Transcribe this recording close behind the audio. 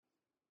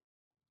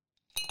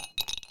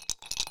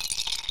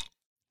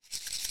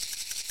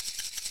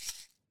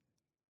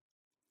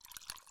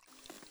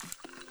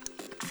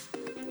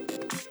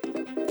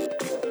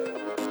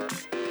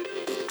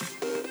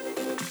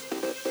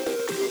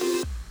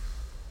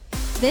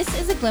This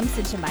is a glimpse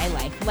into my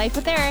life. Life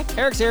with Eric.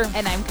 Eric's here.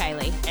 And I'm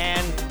Kylie.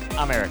 And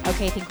I'm Eric.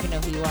 Okay, I think we know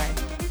who you are.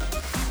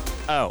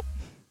 Oh.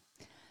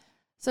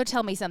 So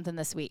tell me something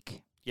this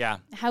week. Yeah.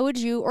 How would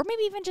you, or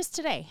maybe even just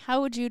today,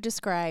 how would you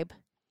describe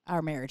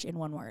our marriage in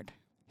one word?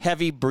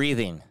 Heavy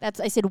breathing.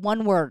 I said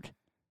one word.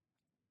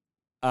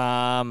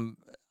 I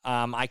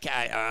can't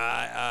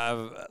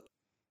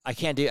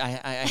do.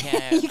 I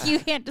can't. You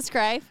can't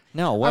describe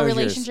No. What our was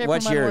relationship yours?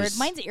 What's in one yours? word.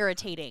 Mine's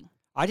irritating.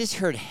 I just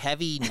heard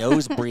heavy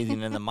nose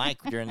breathing in the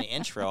mic during the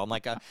intro. I'm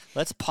like,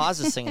 let's pause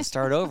this thing and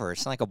start over.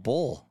 It's like a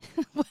bull.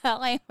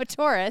 Well, I am a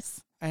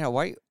Taurus. I know.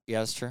 Why? Yeah,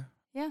 that's true.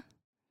 Yeah.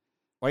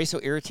 Why are you so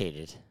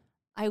irritated?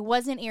 I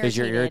wasn't irritated. Because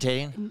you're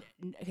irritating?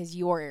 Because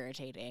you're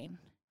irritating.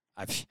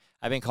 I've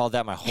been called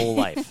that my whole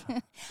life.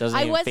 Doesn't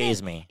even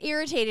faze me.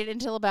 Irritated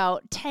until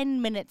about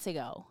 10 minutes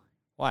ago.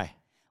 Why?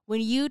 When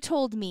you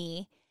told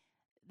me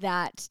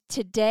that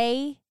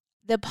today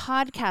the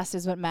podcast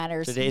is what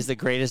matters. Today's the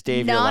greatest day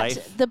of your life.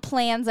 Not the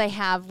plans I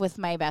have with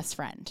my best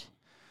friend.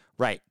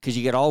 Right, because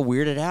you get all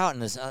weirded out,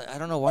 and this, I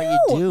don't know why you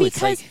do.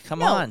 It's like,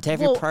 come on,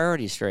 have your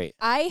priorities straight.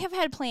 I have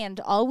had planned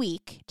all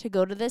week to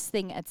go to this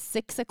thing at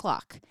 6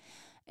 o'clock,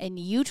 and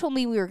you told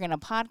me we were going to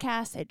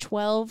podcast at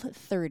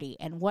 12:30.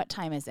 And what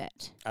time is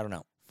it? I don't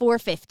know.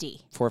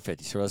 4:50.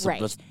 4:50. So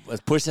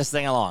let's push this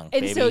thing along,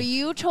 and baby. so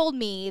you told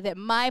me that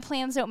my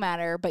plans don't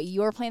matter, but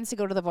your plans to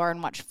go to the bar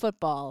and watch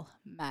football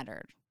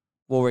mattered.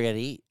 Well, we're going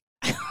to eat.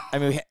 I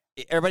mean,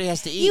 everybody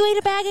has to eat. You ate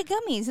a bag of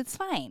gummies. It's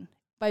fine.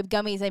 By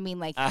gummies, I mean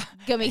like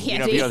gummy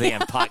candy. You don't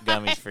think pot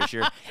gummies for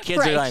sure. Kids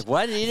right. are like,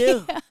 what did you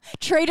do? Yeah.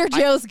 Trader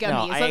Joe's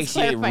gummies. No, I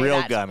actually ate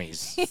real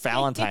gummies.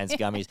 Valentine's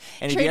gummies.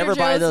 And Trader if you ever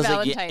buy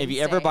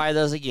Joe's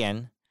those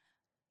again,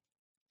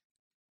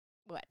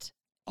 what?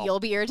 You'll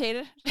be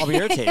irritated? I'll be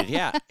irritated,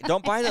 yeah.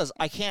 Don't buy those.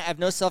 I have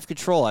no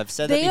self-control. I've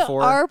said that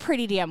before. They are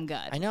pretty damn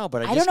good. I know,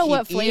 but I don't just know keep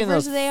what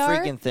flavors those they are,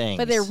 freaking things.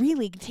 but they're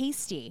really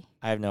tasty.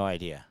 I have no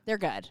idea. They're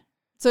good.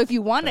 So if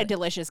you want a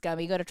delicious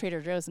gummy, go to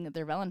Trader Joe's and get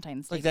their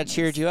Valentine's Day. Like that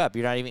cheered you up.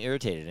 You're not even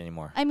irritated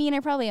anymore. I mean,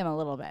 I probably am a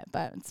little bit,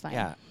 but it's fine.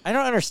 Yeah. I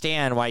don't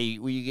understand why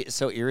you get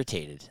so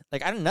irritated.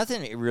 Like,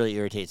 nothing really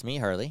irritates me,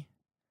 hardly.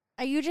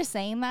 Are you just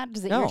saying that?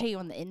 Does it irritate you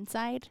on the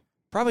inside?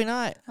 Probably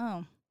not.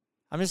 Oh.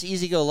 I'm just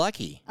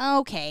easy-go-lucky.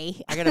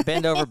 Okay. I got to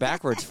bend over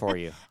backwards for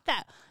you.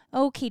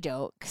 Okie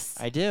dokes.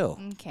 I do.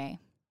 Okay.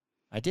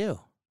 I do.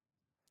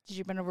 Did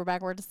you bend over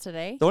backwards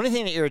today? The only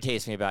thing that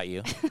irritates me about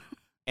you,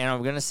 and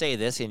I'm going to say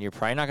this, and you're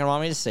probably not going to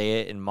want me to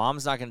say it, and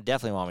Mom's not going to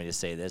definitely want me to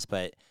say this,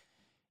 but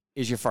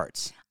is your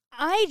farts.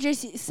 I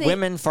just say...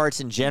 Women farts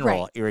in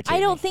general irritate me. I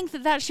don't think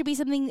that should be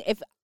something...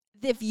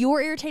 If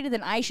you're irritated,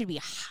 then I should be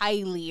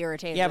highly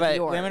irritated. Yeah, but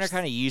yours. women are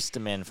kind of used to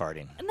men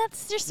farting. And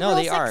that's just no,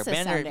 they are.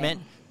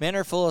 Men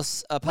are full of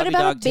puppy what about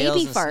dog a baby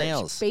tails and fart?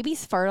 snails.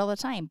 Babies fart all the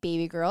time.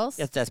 Baby girls.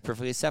 Yes, that's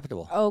perfectly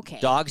acceptable. Okay.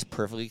 Dogs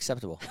perfectly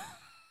acceptable.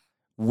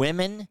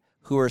 Women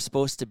who are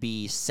supposed to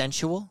be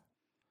sensual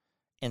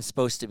and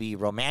supposed to be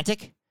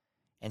romantic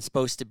and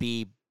supposed to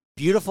be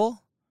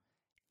beautiful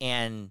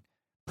and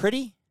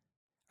pretty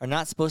are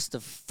not supposed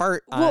to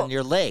fart on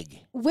your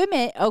leg.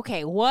 Women,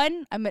 okay,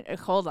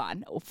 hold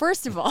on.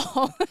 First of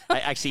all.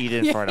 Actually, you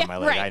didn't fart on my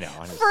leg. Right. I know.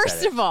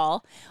 First of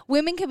all,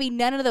 women can be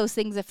none of those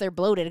things if they're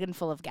bloated and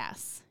full of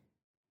gas.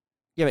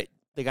 Yeah, but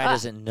the guy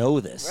doesn't know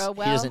this. Well,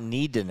 he doesn't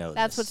need to know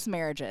that's this. That's what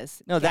marriage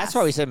is. No, that's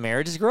why we said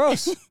marriage is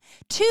gross.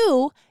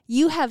 2,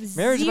 you have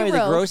marriage zero. Marriage might be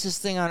the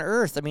grossest thing on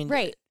earth. I mean.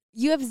 Right.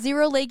 You have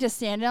 0 leg to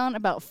stand on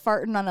about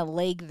farting on a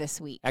leg this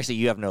week. Actually,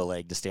 you have no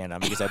leg to stand on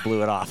because I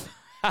blew it off.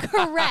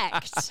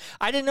 Correct.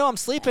 I didn't know I'm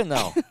sleeping,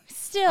 though.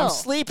 Still. I'm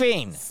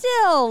sleeping.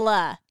 Still.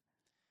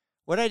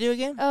 What did I do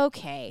again?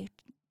 Okay.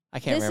 I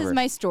can't remember. This is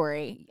my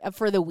story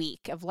for the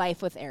week of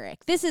Life with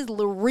Eric. This is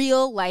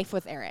real Life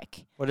with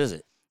Eric. What is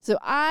it? So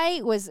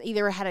I was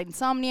either had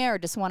insomnia or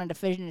just wanted to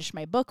finish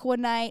my book one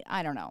night.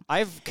 I don't know.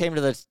 I've came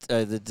to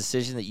the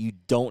decision that you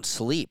don't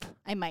sleep.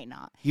 I might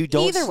not. You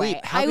don't either sleep.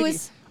 Way,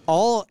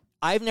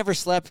 I've never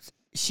slept.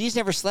 She's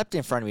never slept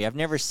in front of me. I've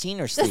never seen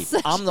her sleep.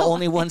 I'm the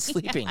only one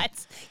sleeping.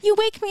 You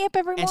wake me up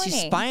every morning. And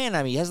she's spying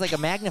on me. He has like a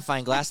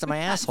magnifying glass to my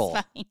asshole.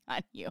 Spying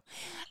on you.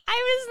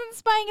 I wasn't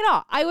spying at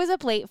all. I was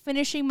up late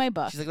finishing my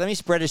book. She's like, let me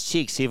spread his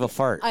cheeks, see if he'll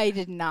fart. I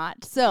did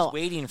not. So she's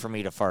waiting for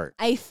me to fart.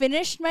 I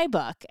finished my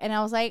book, and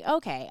I was like,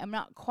 okay, I'm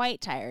not quite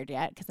tired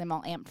yet because I'm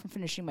all amped from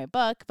finishing my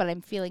book, but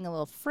I'm feeling a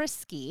little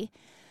frisky.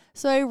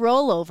 So I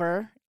roll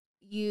over.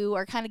 You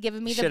are kind of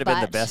giving me the butt. Should have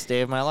been the best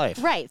day of my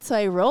life. Right. So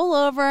I roll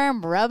over,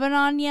 I'm rubbing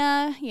on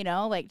you,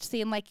 like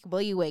seeing like,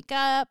 will you wake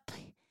up?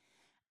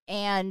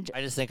 And I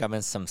just think I'm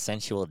in some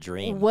sensual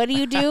dream. What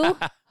do?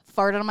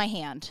 Fart on my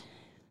hand.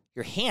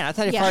 Your hand? I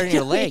thought you farted on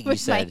your leg, you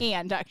said. My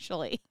hand,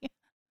 actually.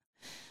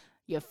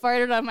 You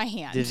farted on my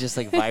hand. Did it just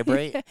like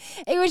vibrate?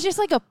 It was just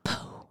like a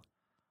poof.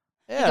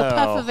 Like a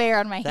puff of air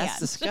on my hand. That's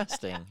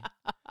disgusting.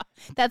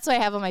 That's what I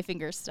have on my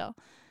fingers still.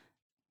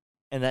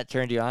 And that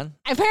turned you on?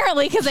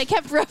 Apparently, because I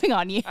kept rubbing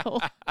on you.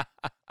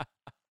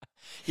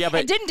 Yeah, but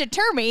it didn't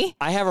deter me.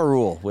 I have a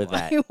rule with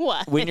that.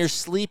 What? When you're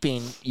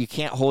sleeping, you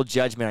can't hold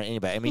judgment on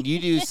anybody. I mean, you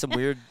do some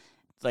weird,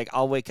 like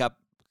I'll wake up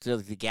to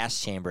the gas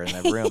chamber in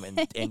the room,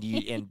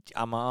 and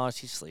I'm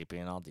she's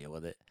sleeping, I'll deal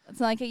with it. It's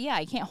not like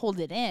I can't hold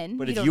it in.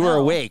 But if don't you were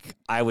know. awake,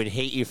 I would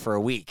hate you for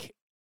a week.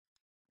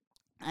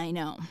 I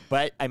know.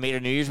 But I made a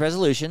New Year's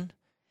resolution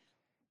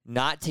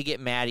not to get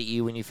mad at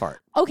you when you fart.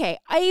 Okay,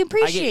 I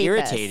appreciate I get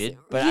irritated, this.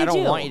 but You I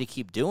don't do. want you to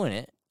keep doing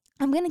it.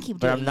 I'm gonna keep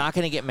But doing I'm not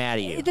going to get mad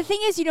at you. The thing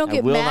is, you don't I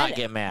get will mad. not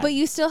get mad. But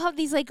you still have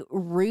these like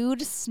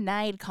rude,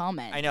 snide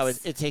comments. I know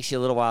it takes you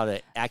a little while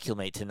to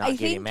acclimate to not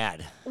getting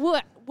mad.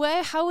 What?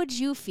 How would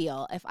you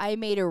feel if I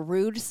made a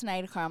rude,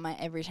 snide comment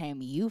every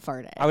time you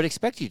farted? I would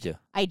expect you to.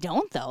 I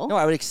don't though. No,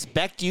 I would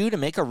expect you to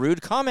make a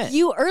rude comment.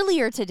 You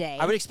earlier today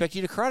I would expect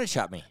you to karate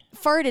chop me.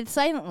 farted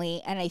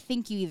silently, and I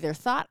think you either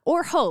thought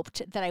or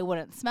hoped that I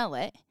wouldn't smell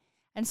it.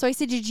 And so I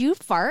said, "Did you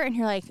fart?" And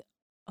you're like,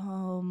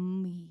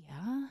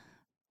 yeah.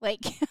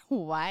 Like,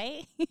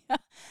 why? And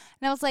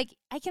I was like,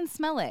 I can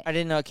smell it. I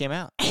didn't know it came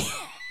out.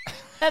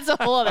 That's a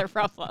whole other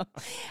problem.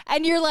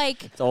 And you're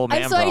like, It's an old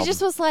man and so problem. I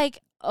just was like,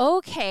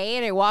 okay.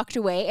 And I walked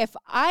away. If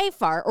I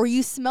fart or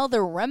you smell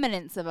the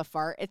remnants of a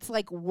fart, it's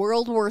like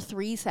World War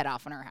III set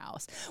off in our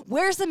house.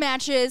 Where's the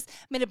matches?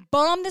 I'm going to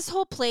bomb this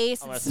whole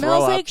place. It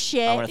smells like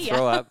shit. I'm going to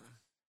throw up.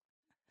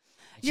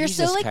 You're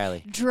Jesus, so like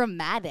Kylie.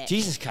 dramatic.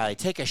 Jesus, Kylie,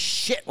 take a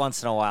shit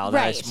once in a while.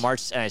 Then I just Right.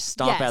 march and I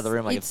stomp out of the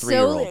room like it's a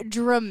 3-year-old. so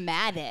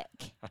dramatic.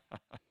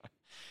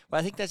 Well,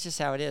 I think that's just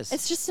how it is.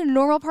 It's just a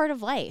normal part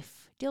of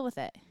life. Deal with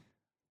it.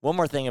 One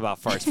more thing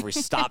about farts before we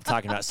stop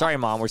talking about. Sorry,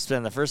 Mom. We're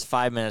spending the first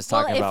 5 minutes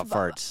talking about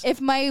farts. If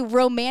my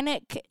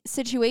romantic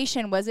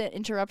situation wasn't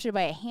interrupted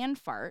by a hand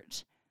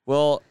fart.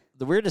 Well,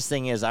 the weirdest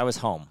thing is I was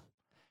home,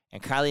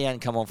 and Kylie hadn't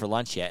come home for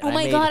lunch yet. Oh and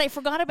my God, I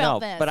forgot about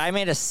this. But I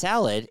made a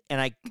salad,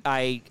 and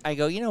I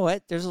go, you know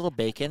what? There's a little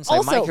bacon, so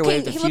Also, I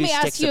microwaved a few let me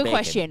sticks ask you of a bacon,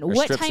 question. or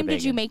What strips of time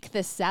did you bacon. make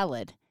this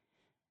salad?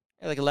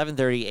 Like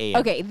 11:30 a.m.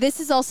 Okay, this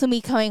is also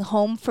me coming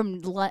home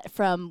from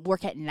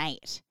work at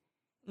night.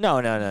 No.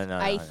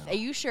 Are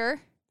you sure?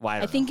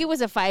 Why? I think it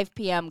was a 5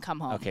 p.m. come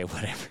home. Okay,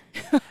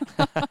 whatever.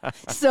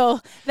 So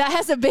that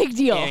has a big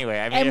deal. Anyway,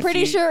 I'm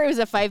pretty sure it was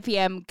a 5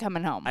 p.m.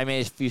 coming home. I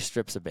made a few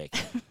strips of bacon.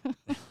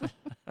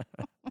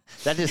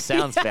 That just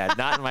sounds bad.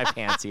 Not in my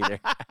pants either.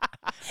 I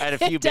had a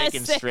few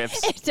bacon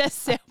strips. It does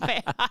sound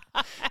bad.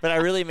 But I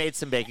really made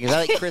some bacon.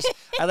 'Cause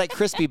I like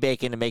crispy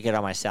bacon to make it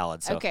on my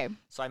salad. So, Okay.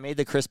 So I made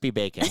the crispy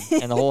bacon,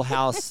 and the whole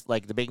house,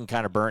 like the bacon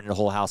kind of burnt, and the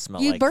whole house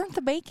smelled You like. burnt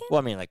the bacon? Well,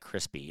 I mean, like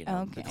crispy. You know,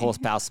 Okay. the whole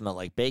house smelled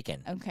like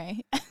bacon.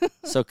 Okay.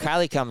 So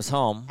Kylie comes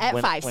home At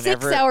 6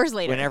 whenever, hours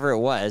later. whenever it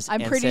was.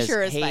 I'm and pretty says,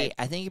 sure it's hey, 5.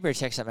 I think you better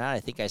check something out.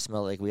 I think I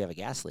smell like we have a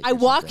gas leak. I or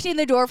walked something." in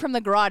the door from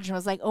the garage and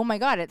was like, oh my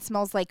God, it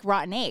smells like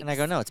rotten eggs. And I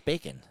go, no, it's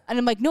bacon. And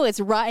I'm like, no, it's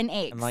rotten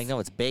eggs. I'm like, no,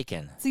 it's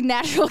bacon. It's like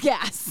natural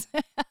gas.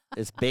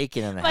 It's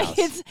bacon in the Like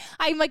house.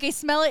 I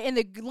smell it in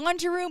the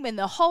laundry room, in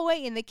the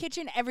hallway, in the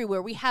kitchen,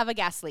 everywhere. We have a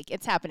gas leak.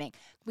 It's happening.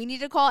 We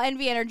need to call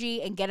NV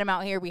Energy and get them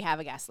out here. We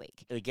have a gas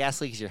leak. The gas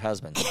leak is your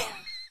husband.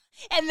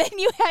 And then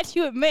you had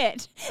to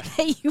admit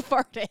that you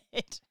farted.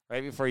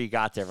 Right before you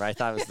got there, but I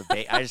thought it was the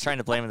bacon. I was trying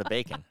to blame the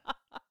bacon.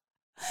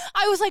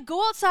 I was like,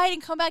 go outside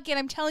and come back in.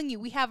 I'm telling you,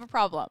 we have a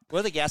problem.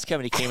 Well, the gas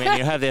company came in. You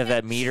know how they have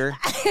that meter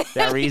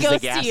that reads Goes the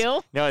to gas?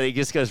 you? No, it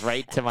just goes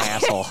right to my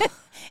asshole.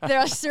 They're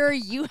like, sir,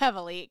 you have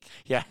a leak.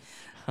 Yeah.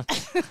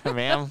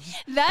 Ma'am,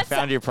 I That's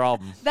found your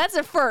problem. That's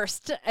a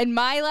first in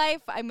my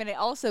life. I'm going to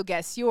also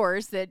guess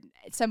yours that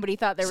somebody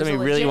thought there Somebody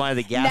was a really legit wanted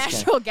the gas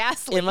natural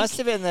gas leak. It must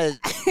have been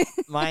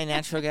my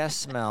natural gas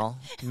smell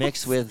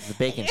mixed with the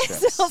bacon It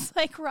strips. smells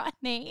like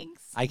rotten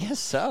eggs. I guess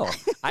so.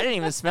 I didn't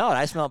even smell it.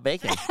 I smelled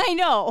bacon. I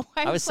know.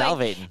 I was like-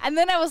 salivating. And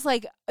then I was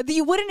like,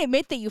 you wouldn't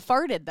admit that you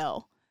farted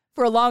though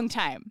for a long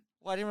time.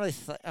 Well, I didn't really.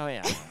 Oh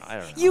yeah, I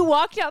don't know. You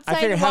walked outside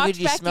figured, and how walked could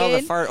you back smell the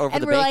in, fart over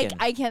and the we're like, bacon?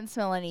 I can't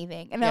smell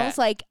anything. And Yeah. I was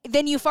like,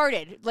 then you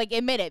farted. Like,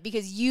 admit it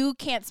because you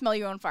can't smell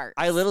your own farts.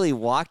 I literally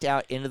walked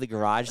out into the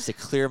garage to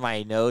clear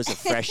my nose of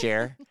fresh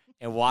air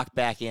and walked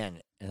back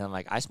in, and I'm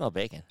like, I smell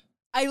bacon.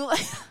 I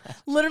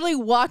literally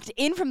walked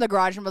in from the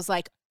garage and was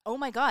like, oh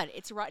my God,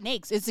 it's rotten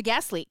eggs. It's a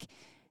gas leak.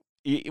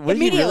 What if you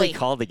Immediately. really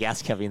called the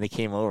gas company and they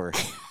came over?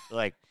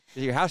 Like,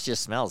 your house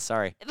just smells.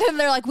 Sorry. Then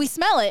they're like, we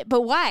smell it,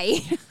 but why?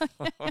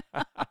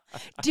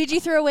 Did you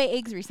throw away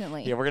eggs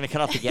recently? Yeah, we're gonna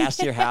cut off the gas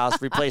to your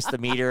house, replace the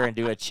meter, and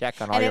do a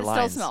check on all and your it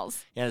lines. still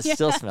smells. Yeah, it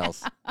still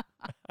smells.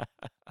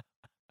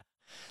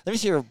 Let me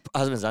see your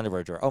husband's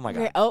underwear drawer. Oh my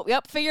God. Oh,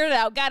 yep, figured it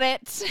out. Got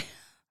it.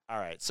 All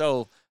right.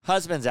 So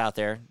husbands out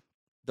there,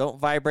 don't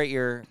vibrate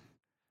your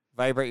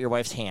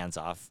wife's hands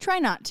off. Try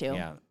not to.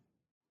 Yeah.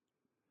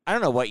 I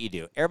don't know what you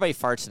do. Everybody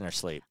farts in their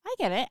sleep. I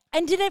get it.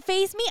 And did it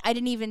faze me? I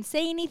didn't even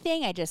say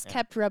anything. I just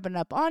kept rubbing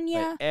up on you.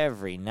 But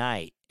every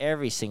night,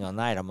 every single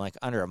night, I'm like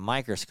under a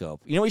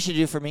microscope. You know what you should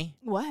do for me?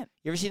 What?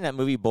 You ever seen that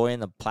movie Boy in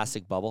the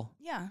Plastic Bubble?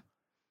 Yeah.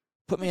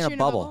 Put me Put in you a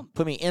bubble.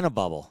 Put me in a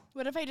bubble.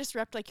 What if I just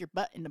wrapped like your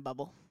butt in a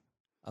bubble?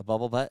 A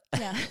bubble butt?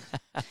 Yeah.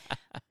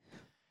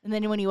 And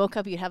then when you woke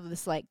up, you'd have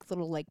this like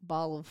little like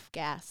ball of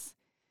gas,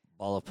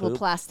 Ball of little poop?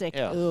 plastic.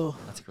 Ew. Ooh.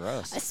 That's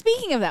gross.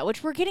 Speaking of that,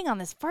 which we're getting on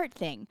this fart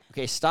thing,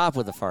 Okay, stop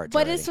with the farts. but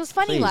already. this was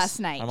funny Please. last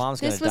night. My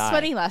mom's This gonna was die.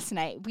 funny last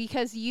night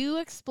because you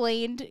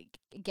explained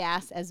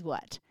gas as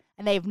what?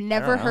 And I've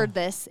never know. heard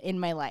this in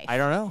my life. I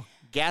don't know.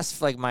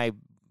 Gas, like my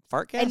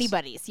fart gas?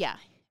 Anybody's, yeah.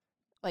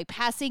 Like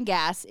passing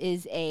gas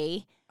is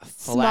a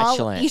small.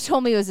 Flatulent. You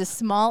told me it was a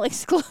small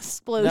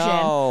explosion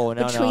No,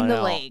 between the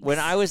no. legs. When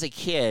I was a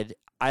kid,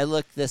 I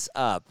looked this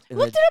up.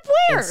 Looked it up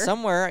And where?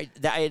 somewhere,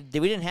 we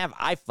didn't have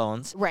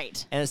iPhones,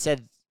 Right. and it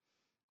said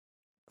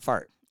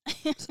fart.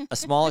 A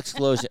small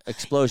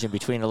explosion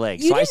between the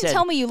legs. You So I didn't said,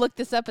 tell me you looked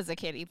this up as a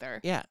kid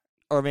either. yeah.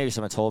 Or maybe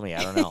someone told me.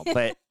 I don't know.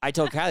 But I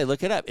told Kylie,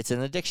 look it up. It's in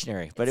the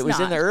dictionary. But It's it was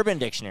in the not. Urban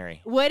Dictionary.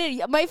 What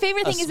did my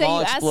favorite A thing is that small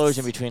you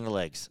explosion asked between the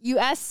legs. you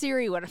asked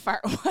Siri what a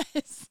fart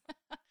was.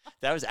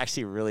 That was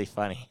actually really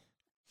funny.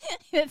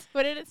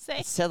 What did it say?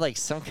 It said like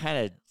some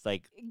kind of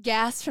like,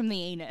 Gas from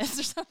the anus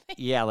or something.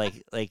 yeah,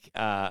 like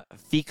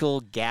fecal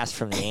gas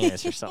from the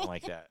anus or something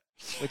like that.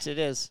 Which it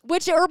is.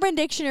 Which Urban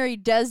Dictionary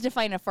does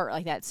define a fart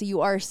like that, so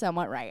you are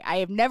somewhat right. I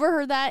have never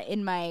heard that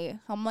in my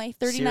 39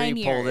 Siri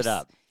years. pulled it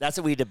up. That's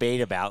what we debate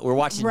about. We're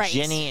watching Right.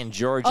 Ginny and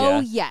Georgia. Oh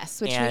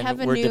yes, which we and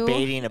have a we're new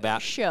debating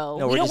about show.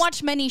 No, we we're don't just-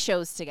 watch many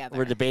shows together.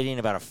 We're debating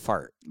about a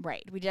fart.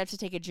 Right. We'd have to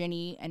take a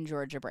Ginny and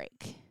Georgia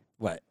break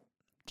What?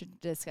 to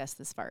discuss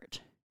this fart.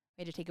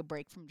 We had to take a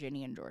break from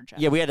Ginny and Georgia.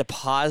 Yeah, we had to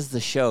pause the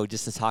show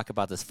just to talk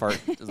about this fart,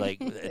 like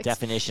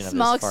definition of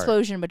Small this fart.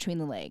 explosion between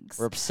the legs.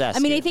 We're obsessed.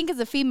 I mean, I here. think as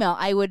a female,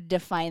 I would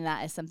define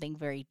that as something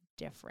very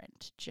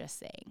different. Just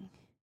saying.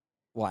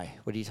 Why?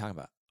 What are you talking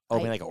about? Oh, I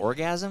mean like an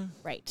orgasm?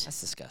 Right.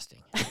 That's disgusting.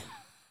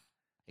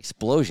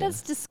 Explosion.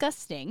 That's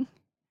disgusting.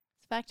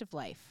 It's a fact of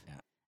life.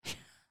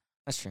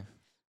 That's true.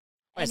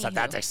 Well, it's not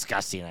that Anywho.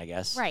 disgusting, I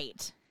guess.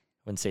 Right.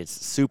 Wouldn't say it's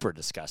super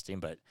disgusting,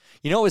 but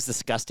you know what was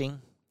disgusting?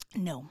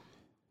 No.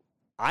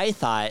 I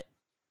thought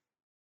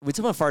when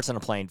someone farts on a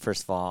plane,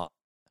 first of all,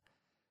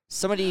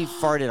 somebody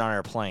farted on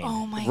our plane.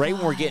 Oh my right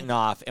when we're God. getting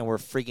off and we're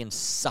freaking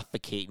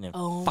suffocating and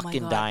Oh my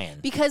fucking God. dying.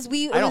 Because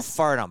I don't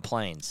fart on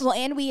planes. well,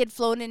 and we had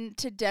flown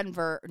into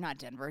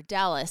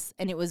Dallas,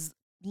 and it was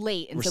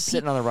late, and We're so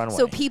sitting on the runway.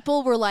 So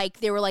people were like,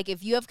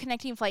 if you have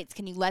connecting flights,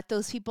 can you let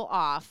those people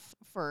off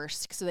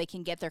first so they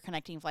can get their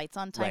connecting flights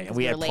on time? right, and 'cause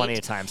we were had plenty late.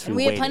 of times. And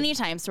we had plenty of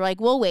time, so we're like,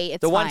 we'll wait.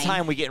 It's The one fine.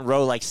 time we get in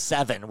row like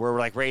 7, where we're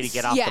like ready to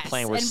get off Yes, the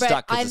plane. We're and but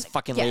stuck because I'm- this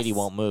fucking yes. lady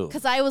won't move.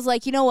 Because I was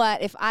like, you know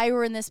what? If I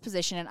were in this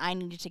position and I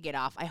needed to get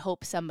off, I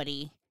hope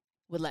somebody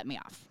would let me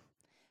off.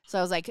 So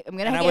I was like, I'm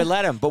gonna. And I get- would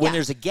let him, but when yeah.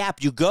 there's a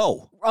gap, you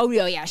go. Oh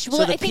yeah. She, well,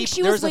 So the I think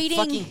she there was was waiting.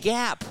 a fucking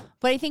gap.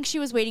 But I think she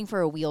was waiting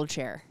for a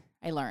wheelchair.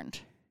 I learned.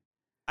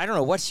 I don't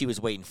know what she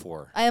was waiting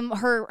for.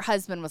 Her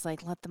husband was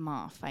like, let them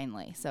off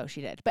finally. So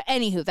she did. But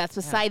anywho, that's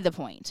beside the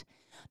point.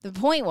 The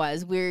point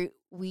was we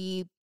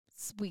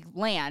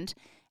land,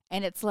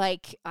 and it's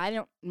like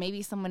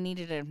maybe someone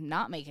needed to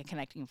not make a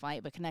connecting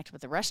flight, but connect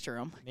with the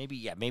restroom.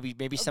 Maybe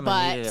someone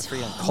But needed a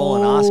freaking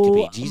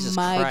colonoscopy. oh Jesus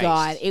my Christ.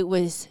 God, it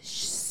was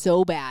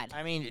so bad.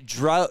 I mean,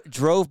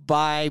 drove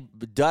by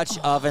Dutch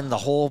oven the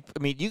whole.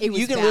 I mean, It you was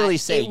can bad. literally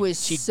say it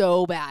was she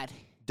so bad.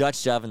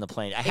 Dutch oven the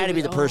plane. I had to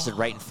be the was- person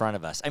right in front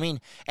of us. I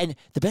mean, and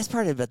the best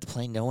part about the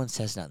plane, no one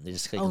says nothing. They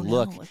just like Oh, no,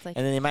 look, it's like-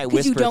 and then they might 'Cause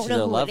whisper you don't to know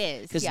their who love it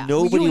is. because Yeah.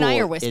 nobody you and I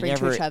will are whispering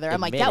to never each other. I'm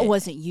like, admit that it.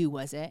 wasn't you,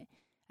 was it?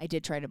 I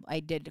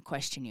did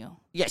question you.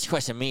 Yeah, she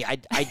questioned me. I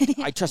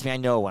trust me. I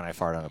know when I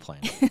fart on a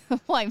plane.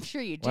 Well, I'm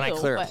sure you do. When I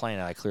clear a but- plane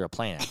out, I clear a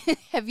plane out.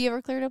 Have you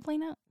ever cleared a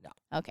plane out? No.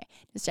 Okay.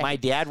 Just My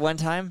checking. dad one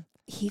time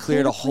He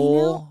cleared a plane out?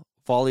 whole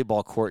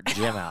volleyball court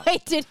gym out. I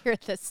did hear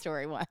this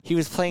story once. He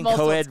was playing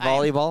Multiple co-ed times.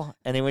 volleyball,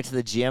 and they went to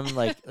the gym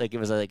like it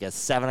was like a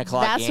 7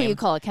 o'clock That's game. what you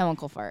call a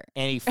chemical fart.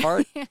 And he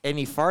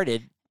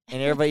farted,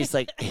 and everybody's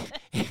like,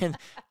 and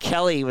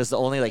Kelly was the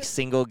only like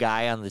single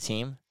guy on the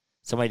team.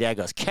 So my dad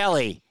goes,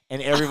 Kelly,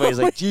 and everybody's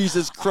like,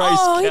 Jesus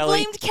Christ, Oh, Kelly.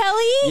 he blamed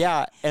Kelly?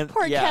 Yeah, and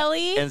Poor yeah,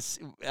 Kelly.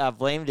 and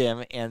blamed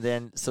him, and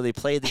then so they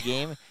played the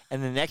game,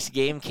 and the next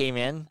game came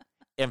in,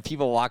 and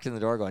people walked in the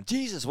door going,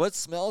 Jesus, what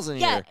smells in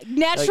Yeah, here?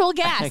 natural Like,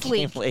 a gas game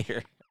leak.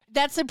 later.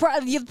 That's the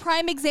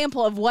prime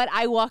example of what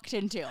I walked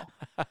into.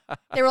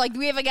 They were like,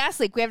 we have a gas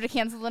leak. We have to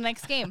cancel the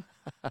next game.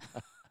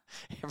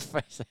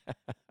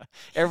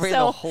 Everybody in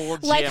So, the whole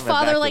gym Like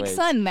father, like evacuated.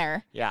 son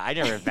there. Yeah, I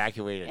never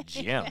evacuated a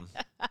gym.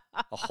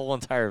 A whole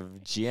entire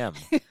gym.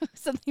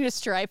 Something to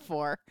strive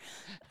for.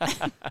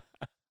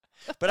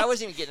 But I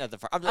wasn't even getting at the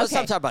fart. Let's Okay.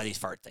 stop talking about these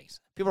fart things.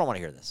 People don't want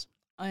to hear this.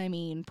 I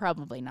mean,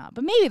 probably not,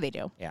 but maybe they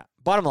do. Yeah.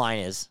 Bottom line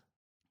is,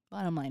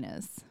 Bottom line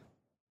is,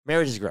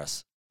 marriage is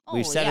gross.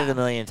 We've said it a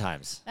million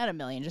times. Not a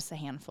million, just a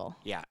handful.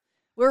 Yeah.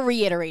 We're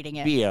reiterating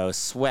it. BO,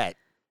 sweat,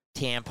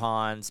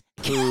 tampons,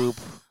 poop,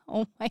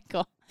 Oh my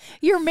God.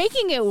 You're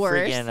making it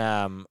worse.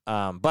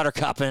 freaking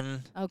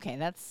buttercupping, Okay,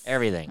 that's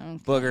everything.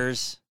 Okay.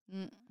 Boogers,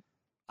 Mm.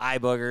 eye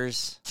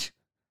boogers.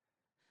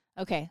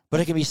 okay. But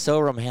it can be so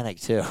romantic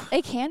too.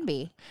 It can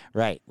be.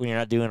 Right. When you're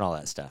not doing all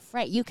that stuff.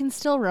 Right. You can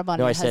still rub on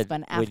No, your I said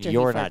husband after when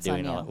you're he not farts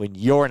doing on all you. when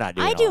you're not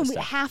doing I all do that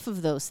stuff. half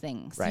of those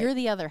things. Right. You're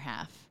the other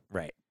half.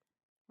 Right.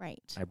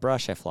 Right. I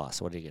brush, I floss.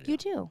 What are you gonna do? You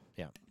do.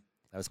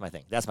 That was my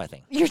thing. That's my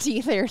thing. Your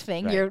teeth are your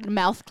thing. Right. Your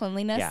mouth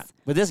cleanliness. Yeah.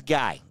 But this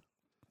guy,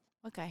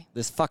 Okay.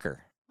 this fucker,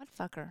 What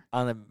fucker?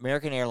 on the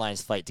American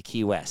Airlines flight to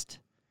Key West,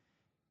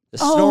 The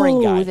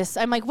snoring guy.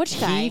 I'm like, which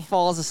guy? He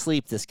falls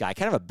asleep, this guy.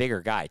 Kind of a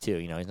bigger guy, too.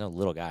 You know, he's no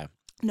little guy.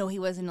 No, he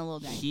wasn't a little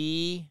guy.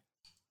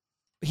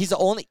 He's the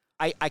only...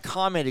 I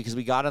commented because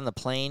we got on the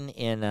plane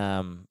in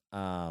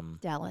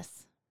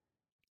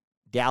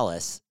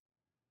Dallas.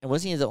 And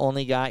wasn't he the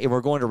only guy? And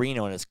we're going to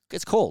Reno, and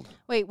it's cold.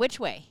 Wait, which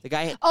way? The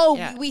guy... Oh,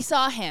 yeah. we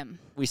saw him.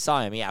 We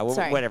saw him, yeah.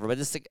 Sorry. Whatever. But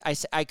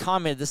I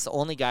commented, this is the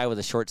only guy with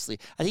a short sleeve.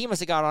 I think he must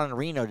have got on in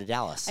Reno to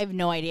Dallas. I have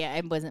no idea.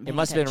 I wasn't paying It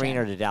must have been attention.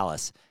 Reno to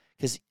Dallas.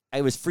 Because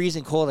it was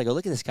freezing cold. I go,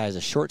 look at this guy has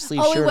a short sleeve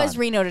Oh, shirt it was on.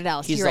 Reno to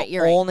Dallas. He's You're right. the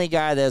You're right. only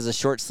guy that has a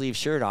short sleeve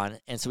shirt on.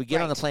 And so we get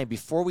on the Right. plane.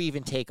 Before we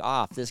even take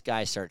off, this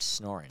guy starts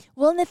snoring.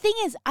 Well, and the thing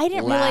is, I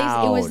didn't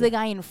realize it was the Loud.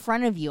 guy in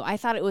front of you. I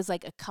thought it was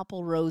like a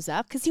couple rows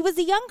up because he was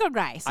a younger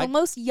guy. So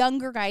most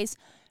younger guys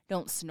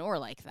don't snore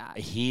like that.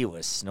 He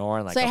was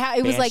snoring like So a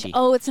it was like, banshee.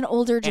 oh, it's an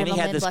older And gentleman.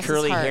 he had this bless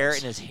curly his heart. hair,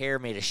 and his hair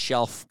made a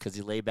shelf because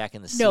he lay back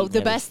in the seat. No, and the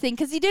had his- best thing,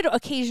 because he did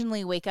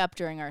occasionally wake up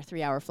during our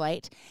 3-hour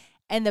flight,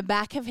 and the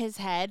back of his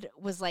head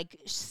was like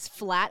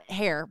flat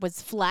hair, was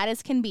flat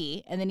as can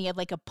be, and then he had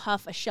like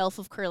a shelf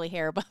of curly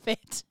hair above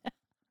it.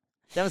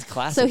 That was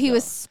classic. So he though.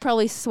 was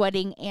probably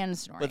sweating and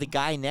snoring. But the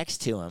guy next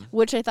to him,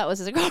 which I thought was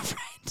his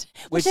girlfriend.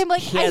 Which I'm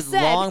like, he I had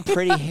said. long,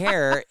 pretty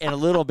hair and a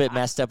little bit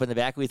messed up in the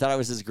back. We thought it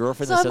was his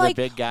girlfriend, So this I'm other like,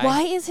 big guy.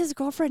 why is his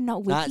girlfriend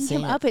not waking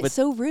saying him it, up? It's but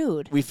so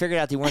rude. We figured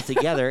out they weren't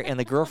together, and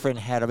the girlfriend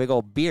had a big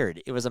old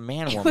beard. It was a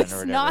man It woman was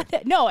or whatever.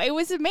 not. No, it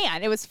was a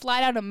man. It was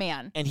flat out a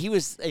man. And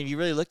if you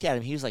really looked at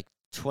him, he was like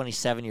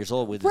 27 years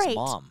old with Right. his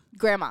mom.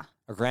 Grandma.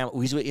 Or grandma.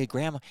 He's with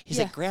grandma. He's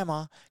Yeah. like,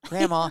 Grandma.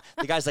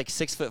 The guy's like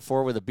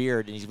 6'4" with a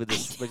beard, and he's with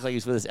this, looks like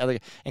he's with this other.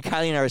 And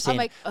Kylie and I were saying,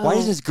 like, why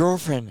does oh. his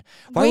girlfriend?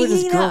 Why would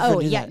his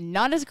girlfriend do yeah, that?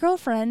 not his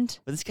girlfriend.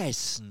 But this guy's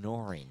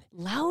snoring.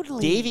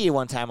 Loudly. Davey,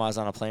 one time I was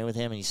on a plane with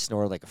him, and he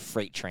snored like a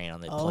freight train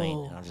on the plane.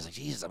 Oh. And I'm just like,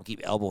 Jesus, I'm gonna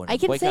keep elbowing him. I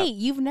can Wake say up.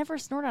 you've never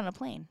snored on a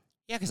plane.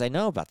 Yeah, because I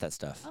know about that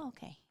stuff. Oh,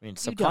 okay. I mean, You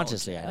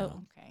subconsciously don't. I know.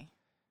 Oh, okay.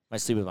 I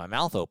sleep with my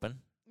mouth open.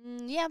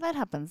 Yeah, that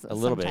happens A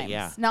little bit, sometimes.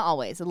 yeah. Not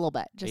always, a little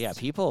bit. But Just yeah,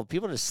 people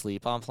just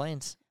sleep on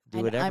planes. Do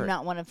whatever. I'm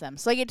not one of them.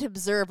 So I get to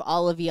observe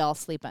all of y'all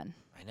sleeping.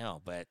 I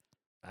know, but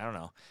I don't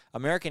know.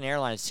 American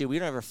Airlines too. We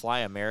don't ever fly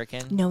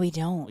American. No, we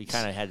don't. We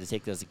kind of had to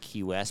take those to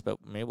Key West, but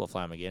maybe we'll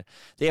fly them again.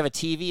 They have a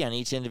TV on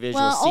each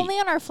individual Well, seat. only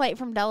on our flight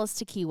from Dallas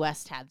to Key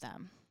West had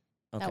them.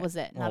 Okay. That was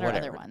it, Well, not our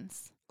whatever. other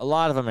ones. A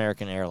lot of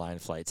American airline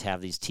flights have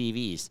these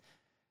TVs.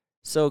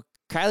 So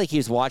Kylie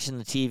keeps watching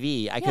the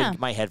TV. Yeah.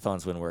 My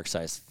headphones wouldn't work,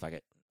 so I said, fuck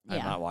it. I'm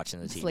Yeah. not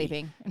watching the TV.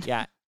 Sleeping.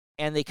 Yeah.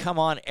 And they come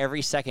on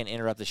every second,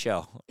 interrupt the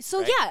show.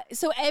 So right? yeah,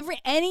 so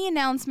any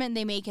announcement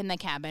they make in the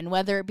cabin,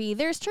 whether it be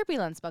there's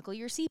turbulence, buckle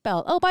your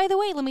seatbelt. Oh, by the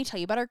way, let me tell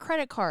you about our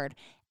credit card.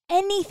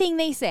 Anything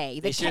they say,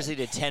 They seriously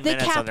did 10 the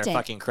minutes on captain, their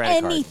fucking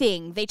credit card.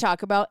 anything they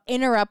talk about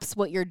interrupts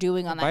what you're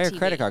doing on Buy that your TV.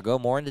 credit card. Go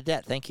more into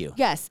debt. Thank you.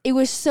 Yes, it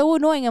was so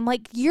annoying. I'm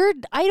like,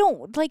 I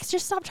don't like.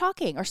 Just stop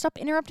talking or stop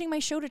interrupting my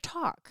show to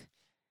talk.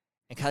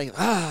 And Kylie,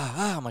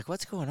 I'm like,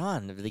 what's going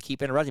on? They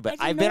keep interrupting. But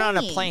It's I've been on a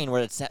annoying. plane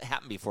where it's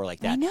happened before like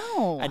that. I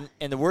know.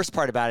 And the worst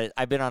part about it,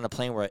 I've been on a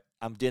plane where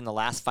I'm doing the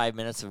last 5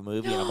 minutes of a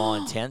movie and I'm all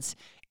intense.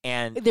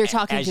 And They're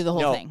talking as, through the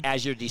whole no, thing.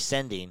 As you're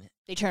descending,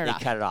 They turn it they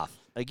off. cut it off.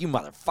 Like, you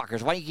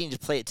motherfuckers, why can't you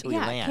just play it till we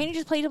land? Can't you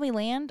just play till we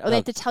land? Or No. they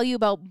have to tell you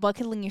about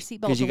buckling your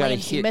seatbelt 'Cause to you gotta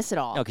land so you hear- miss it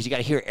all. No, because you got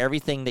to hear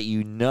everything that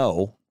you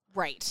know,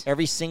 Right.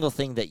 every single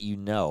thing that you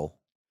know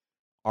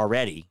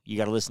already. You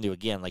got to listen to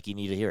again like you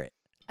need to hear it.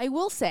 I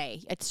will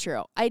say, it's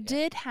true. I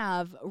did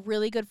have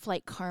really good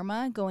flight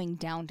karma going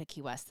down to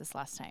Key West this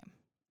last time.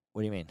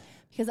 What do you mean?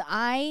 Because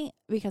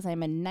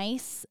I'm a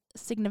nice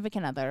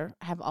significant other,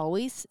 have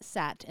always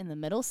sat in the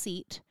middle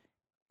seat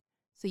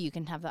so you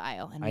can have the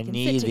aisle and we I can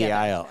need sit the together.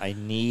 aisle. I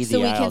need So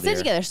the we aisle. can sit dear.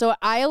 together. So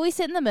I always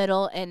sit in the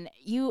middle, and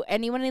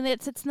anyone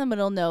that sits in the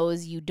middle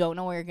knows you don't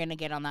know where you're going to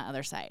get on that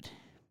other side.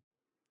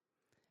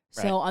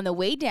 Right. So on the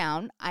way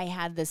down, I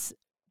had the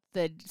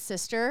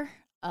sister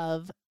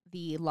of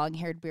the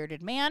long-haired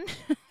bearded man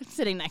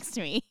sitting next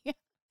to me,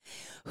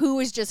 who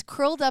was just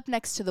curled up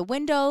next to the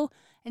window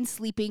and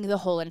sleeping the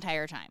whole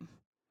entire time.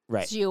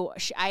 Right.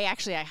 I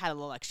had a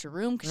little extra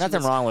room. 'Cause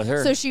Nothing wrong with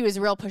her. So she was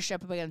real pushed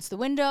up against the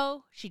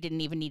window. She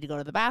didn't even need to go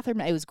to the bathroom.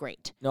 It was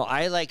great. No,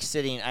 I like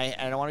sitting. I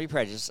don't want to be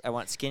prejudiced. I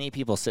want skinny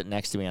people sitting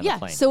next to me on the Yeah.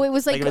 plane. So it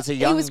was like if it's a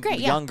young, it was great.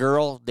 Yeah. young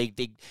girl,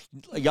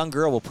 a young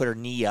girl will put her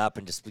knee up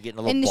and just be getting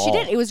a little And ball. she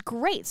did. It was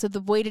great. So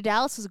the way to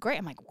Dallas was great.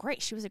 I'm like,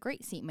 great. She was a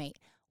great seatmate.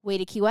 Way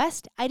to Key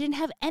West, I didn't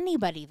have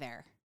anybody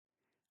there.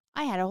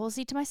 I had a whole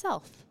seat to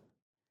myself.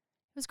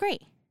 It was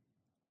great.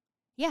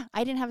 Yeah,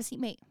 I didn't have a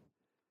seatmate.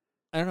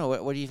 I don't know.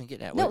 What are you even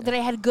getting at? No, What- that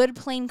I had good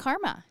plane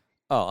karma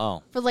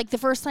oh. for like the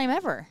first time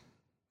ever.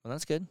 Well,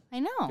 that's good.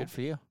 I know. Good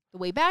for you. The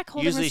way back,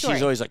 whole Usually different story.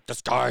 she's always like, the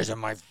stars in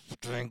my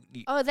drink.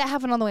 Oh, that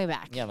happened on the way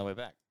back. Yeah, on the way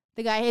back.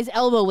 The guy, his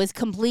elbow was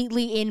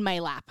completely in my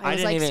lap. I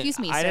was like, excuse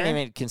me, I sir. didn't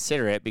even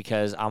consider it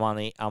because I'm on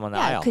the yeah,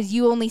 aisle. because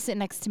you only sit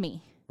next to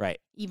me. Right.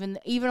 Even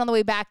on the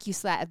way back, you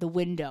sat at the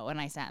window,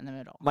 and I sat in the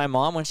middle. My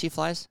mom, when she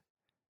flies,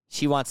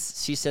 she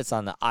sits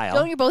on the aisle.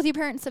 Don't both your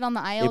parents sit on the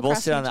aisle? They both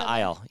across sit from on the each other?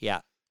 aisle.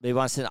 Yeah. They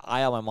want to sit in the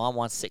aisle. My mom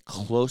wants to sit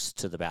close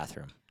to the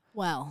bathroom.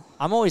 Well,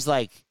 I'm always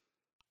like,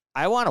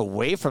 I want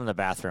away from the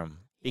bathroom.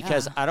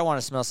 because Yeah. I don't want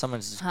to smell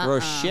someone's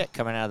gross shit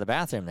coming out of the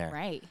bathroom there.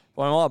 Right.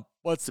 Well, my mom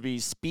wants to be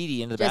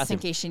speedy into the Just bathroom.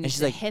 in case you And need she's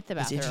to like, hit the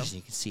It's bathroom. interesting.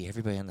 You can see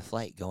everybody on the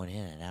flight going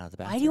in and out of the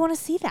bathroom. Why do you want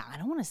to see that? I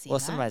don't want to see Well,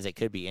 that. sometimes it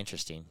could be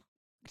interesting.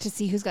 To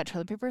see who's got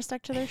toilet paper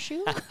stuck to their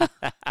shoe?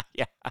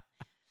 Yeah.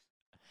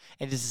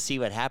 And just to see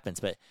what happens.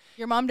 But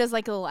Your mom does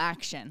like a little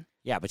action.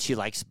 yeah, but she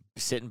likes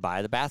sitting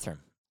by the bathroom.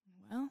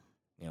 Well,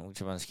 You know, in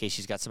case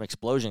she's got some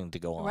explosion to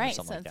go on or right.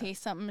 something So like in that. case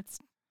something it's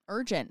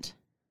urgent.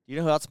 You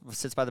know who else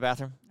sits by the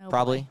bathroom? Oh,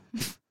 Probably.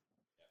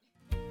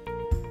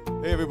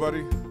 Hey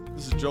everybody,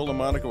 this is Joe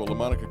LaMonica with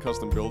LaMonica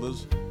Custom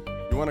Builders.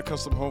 You want a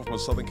custom home from a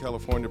Southern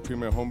California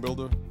premier home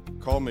builder?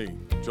 Call me,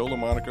 Joe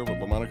LaMonica with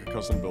LaMonica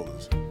Custom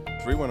Builders,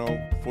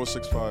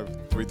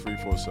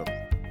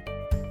 310-465-3347.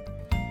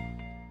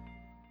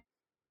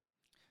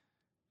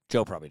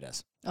 Joe probably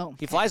does. Oh,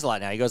 He flies a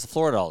lot now. He goes to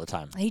Florida all the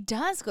time. He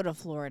does go to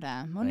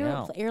Florida. I wonder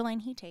know. what airline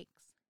he takes.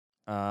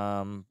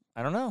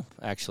 I don't know,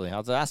 actually. I'll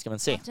have to ask him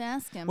and see. I'll have to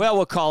ask him. Well,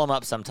 we'll call him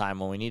up sometime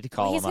when we need to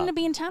call he's him going up. to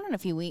be in town in a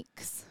few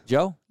weeks.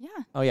 Joe? Yeah.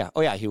 Oh,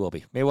 yeah, he will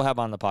be. Maybe we'll have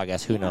him on the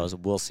podcast. Who Yeah. knows?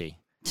 We'll see.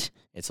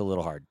 It's a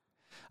little hard.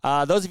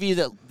 Those of you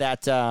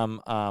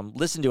that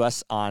listen to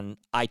us on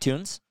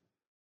iTunes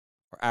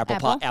or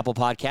Apple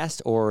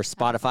Podcast or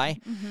Spotify,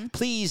 Mm-hmm.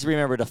 please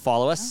remember to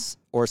follow us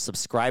or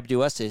subscribe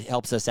to us. It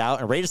helps us out.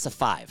 And rate us a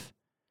 5.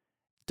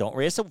 Don't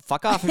rate us a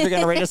fuck off if you're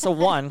going to rate us a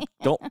 1.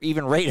 Don't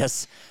even rate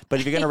us. But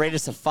if you're going to rate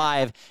us a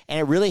 5, and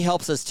it really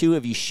helps us too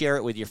if you share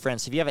it with your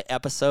friends. If you have an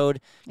episode,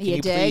 can You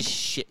you dig?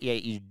 please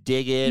you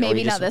dig it? or Maybe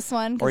you not just, this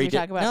one or because you we did-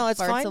 talk about No,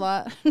 it's farts fine. a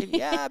lot.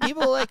 Yeah,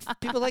 people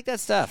like that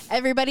stuff.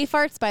 Everybody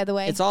farts, by the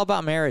way. It's all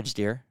about marriage,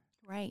 dear.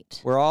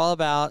 right. We're all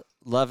about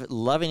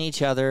loving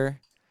each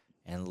other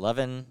and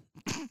loving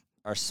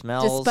our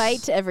smells.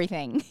 Despite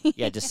everything.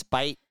 Yeah,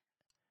 despite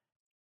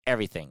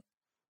everything.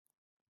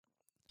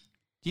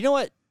 Do you know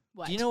what?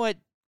 What? Do you know what?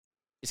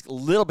 It's a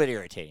little bit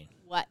irritating.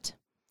 What?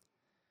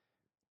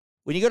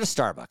 When you go to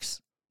Starbucks,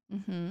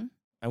 Mm-hmm.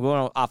 I'm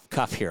going off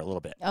cuff here a little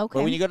bit. Okay.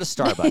 But when you go to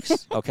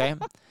Starbucks, okay,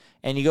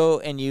 and you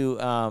go and you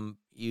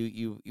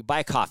buy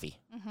a coffee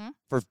Mm-hmm.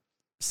 for $6,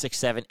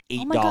 $7,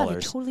 $8. Oh my God, they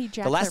totally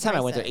jacked The last their time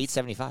I went there, prices.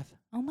 $8.75.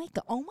 Oh my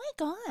God. Oh my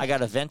God. I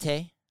got a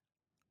venti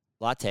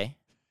latte.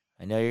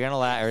 I know you're gonna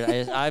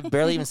laugh. I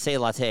barely even say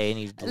latte, and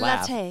you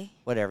laugh. Latte.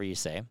 Whatever you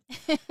say,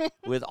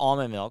 with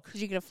almond milk,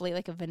 Did you get a flake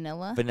like a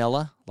vanilla?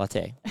 vanilla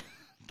latte.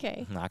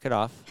 Okay. Knock it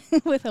off.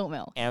 With oat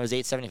milk. And it was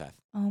 $8.75.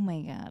 Oh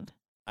my God.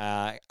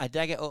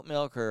 Did I get oat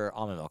milk or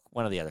almond milk?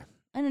 One or the other.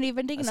 I don't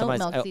even take an oat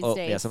Sometimes- milk these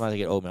days. Yeah, sometimes I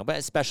get oat milk,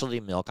 but specialty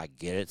milk, I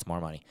get it. It's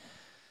more money.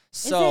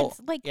 So Is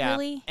it like yeah,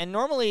 really? and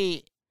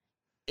normally,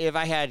 if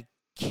I had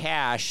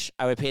cash,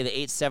 I would pay the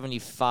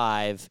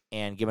 $8.75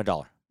 and give him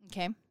 $1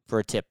 Okay. for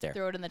a tip there.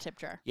 Throw it in the tip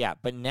jar. Yeah,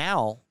 but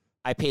now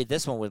I paid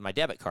this one with my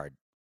debit card.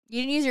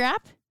 You didn't use your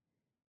app?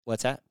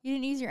 What's that? You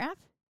didn't use your app?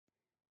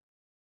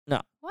 No.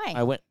 Why?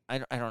 I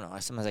don't know.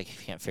 Sometimes I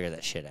can't figure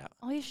that shit out.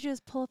 All you should do is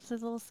pull up the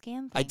little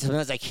scan thing.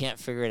 Sometimes I can't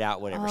figure it out.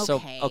 Whatever.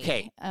 So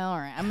okay. All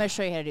right. I'm gonna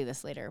show you how to do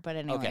this later. But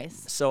anyways. Okay.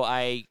 So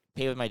I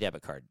pay with my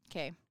debit card.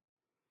 Okay.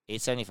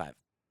 $8.75.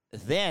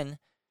 Then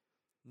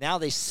now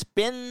they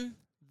spin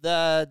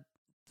the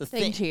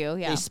Thing to you,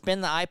 yeah. They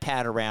spin the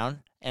iPad around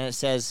and it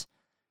says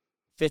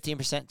 15%,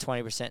 20%,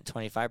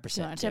 25%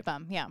 You want to tip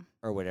them? Yeah.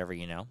 or whatever,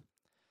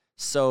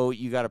 So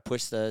you got to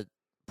push the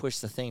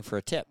thing for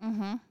a tip.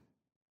 Mm-hmm.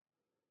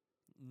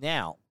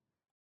 Now,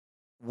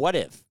 what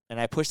if? And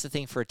I push the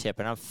thing for a tip,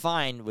 and I'm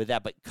fine with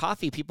that. But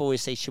coffee, people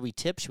always say, should we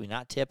tip? Should we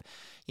not tip?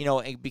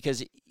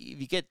 Because if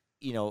you get,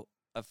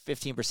 a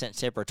 15%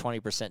 tip or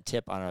 20%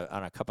 tip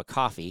on a cup of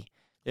coffee,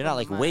 they're not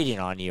like much. waiting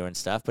on you and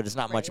stuff, but it's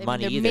not much Right. I mean,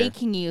 money they're either.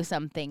 making you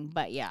something,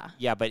 but yeah.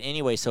 Yeah, but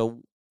anyway, so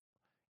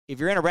if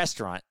you're in a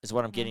restaurant, is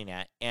what I'm Mhm. getting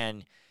at,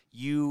 and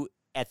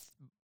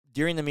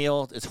during the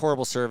meal, it's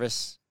horrible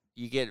service.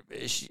 You get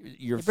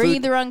your They bring you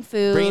food. the wrong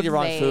food. Bring you the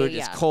wrong they- food.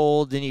 Yeah. It's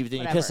cold. Then you piss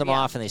Whatever, them yeah.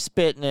 off, and they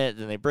spit in it.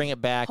 Then they bring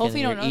it back,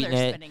 Hopefully you and don't then know you're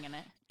they're eating it, spitting in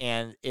it.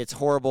 and it's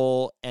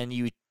horrible. And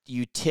you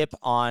tip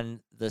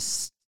on the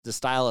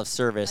style of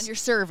service, On your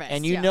service.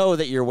 and you yeah. know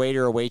that your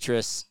waiter or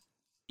waitress,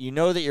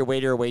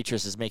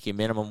 is making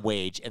minimum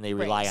wage, and they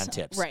rely on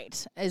tips.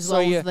 Right. As So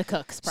well you- as the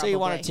cooks, probably. So you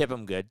want to tip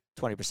them good,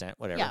 20%,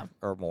 whatever, Yeah.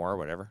 or more, or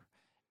whatever.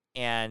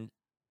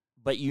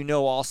 But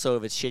also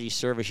if it's shitty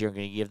service, you're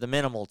going to give the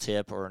minimal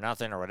tip or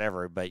nothing or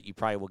whatever, but you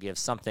probably will give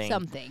something.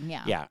 Something,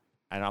 yeah. Yeah,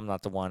 and I'm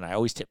not the one. I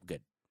always tip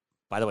good.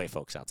 By the way,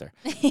 folks out there.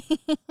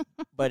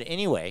 But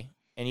anyway,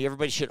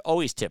 everybody should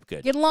always tip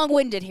good. Getting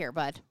long-winded here,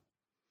 bud.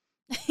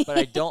 But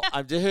I don't.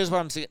 Here's what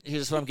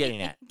I'm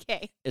getting at.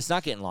 Okay. It's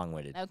not getting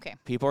long-winded. Okay.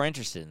 People are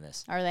interested in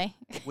this. Are they?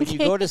 When you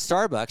go to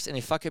Starbucks and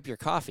they fuck up your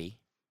coffee,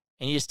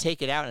 and you just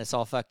take it out and it's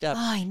all fucked up,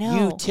 Oh, I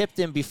know. you tip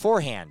them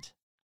beforehand.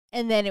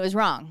 And then it was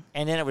wrong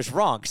And then it was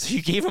wrong. So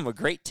you gave them a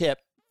great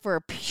tip. for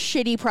a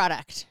shitty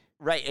product.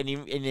 Right, and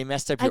they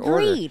messed up your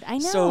order. Agreed. I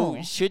know.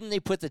 So shouldn't they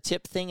put the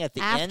tip thing at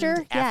the end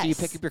After you Yes.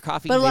 pick up your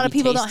coffee? But a and lot of maybe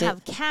people don't taste it?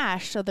 have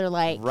cash, so they're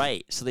like,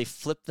 Right, so they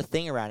flip the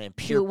thing around and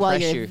do it while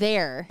peer you're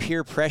there.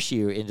 pressure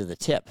you into the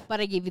tip. But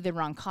I gave you the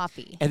wrong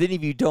coffee. And then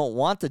if you don't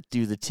want to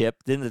do the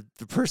tip, then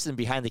the person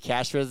behind the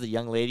cash register, the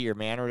young lady or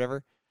man or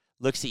whatever,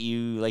 looks at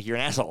you like you're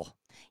an asshole.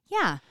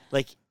 Yeah.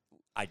 Like,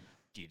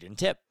 you didn't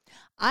tip.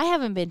 I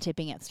haven't been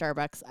tipping at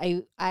Starbucks.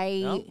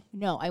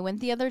 No, I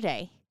went the other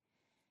day.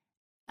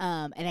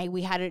 And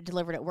we had it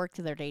delivered at work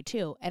the other day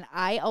too. And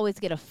I always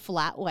get a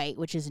flat white,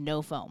 which is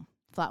no foam.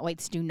 Flat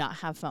whites do not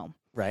have foam.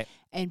 Right.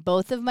 And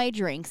both of my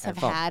drinks have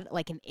foam. had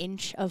like an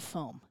inch of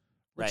foam.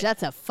 Which Right.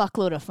 that's a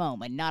fuckload of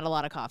foam and not a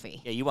lot of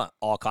coffee. Yeah, you want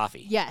all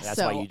coffee. Yes. That's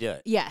so, why you do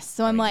it. Yes.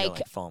 So I I'm mean, you like,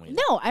 don't foam either.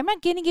 no, I'm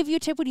not going to give you a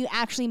tip when you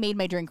actually made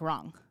my drink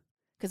wrong.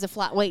 Because a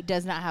flat white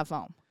does not have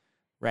foam.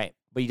 Right.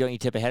 But you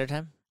tip ahead of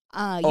time?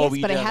 Yes, but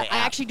you but do it on I the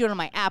app. actually do it on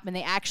my app, and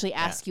they actually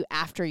ask you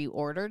after you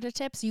order to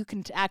tip, so you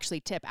can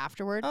actually tip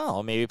afterwards.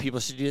 Oh, maybe people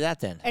should do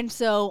that then. And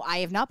so I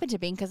have not been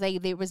tipping because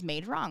it was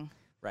made wrong.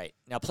 Right.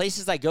 Now,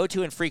 places I go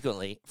to and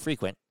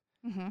frequent,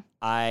 Mm-hmm.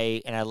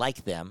 I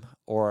like them,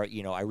 or,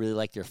 I really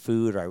like their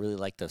food, or I really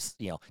like those,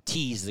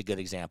 Teas is a good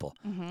example.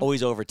 Mm-hmm.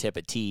 Always over tip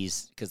at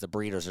Teas because the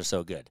burritos are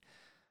so good.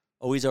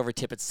 Always over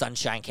tip at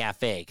Sunshine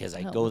Cafe because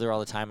I go there all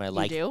the time. And I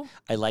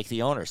like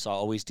the owner, so I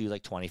always do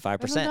like 25%. I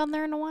haven't gone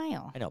there in a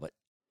while. I know, but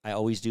I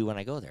always do when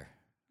I go there.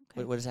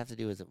 Okay. What does that have to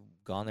do with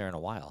gone there in a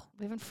while?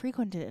 We haven't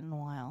frequented it in a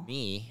while.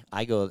 Me,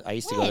 I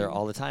used to go there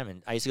all the time,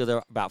 and I used to go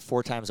there about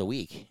 4 times a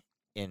week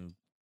in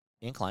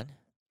Incline.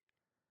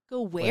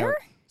 Go where?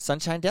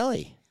 Sunshine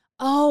Deli.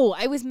 Oh,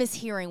 I was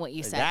mishearing what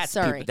you said.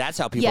 Sorry. That's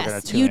how people are going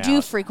to Yes, tune you out.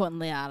 do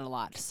frequently out a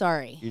lot.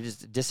 Sorry. You're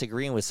just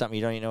disagreeing with something.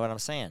 You don't even know what I'm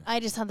saying.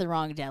 I just had the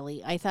wrong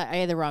deli. I thought I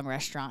had the wrong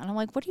restaurant. And I'm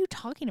like, what are you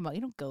talking about?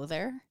 You don't go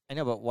there. I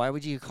know, but why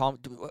would you call?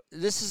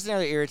 This is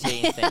another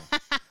irritating thing.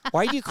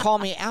 Why do you call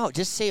me out?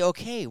 Just say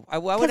okay. Why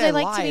would 'Cause I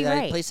like to lie be that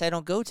right. a place I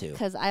don't go to?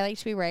 Because I like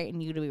to be right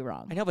and you to be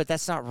wrong. I know, but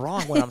that's not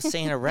wrong when I'm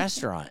saying a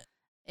restaurant.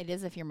 It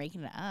is if you're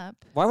making it up.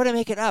 Why would I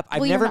make it up? I've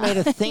Well, you're never not.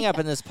 made a thing up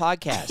in this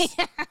podcast.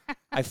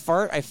 I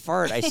fart. I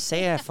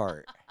say I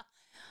fart.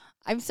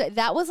 I'm sorry.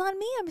 That was on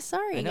me. I'm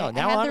sorry. I know. I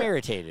Now had I'm the-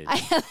 irritated. I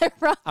had the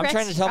wrong I'm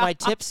trying to tell my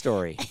restaurant. tip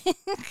story.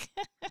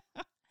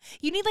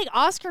 You need like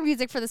Oscar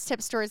music for this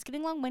tip story. It's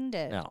getting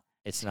long-winded. No,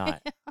 it's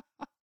not.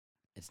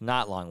 It's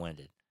not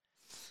long-winded.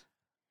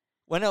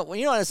 Well, no,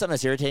 you know what? Something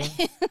that's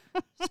irritating.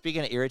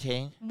 Speaking of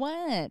irritating,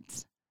 What?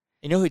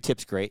 you know who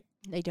tips great?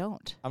 They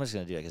don't. I'm just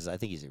going to do it because I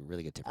think he's a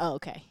really good tipper. Oh,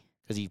 okay.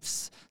 Because he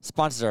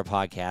sponsors our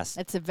podcast.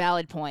 That's a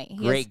valid point.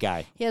 Great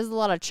guy. He has a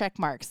lot of check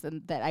marks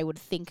that I would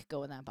think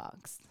go in that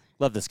box.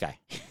 Love this guy.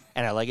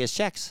 And I like his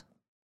checks.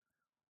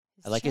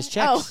 I like his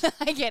Oh, checks.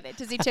 I get it.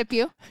 Does he tip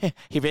you?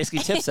 He basically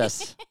tips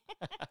us.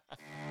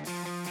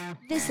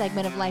 This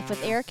segment of Life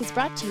with Eric is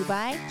brought to you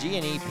by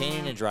G&E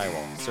Painting and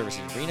Drywall,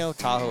 servicing Reno,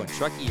 Tahoe, and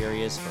Truckee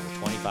areas for over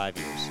 25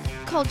 years.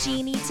 Call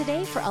G&E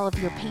today for all of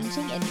your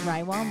painting and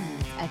drywall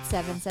needs at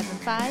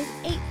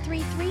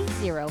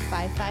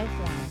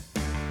 775-833-0551.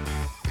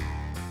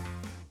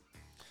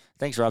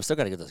 Thanks, Rob. Still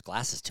got to get those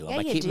glasses to him. Yeah,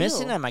 I you keep do.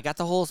 missing them. I got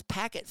the whole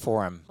packet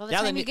for him. Well, the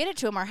time you get it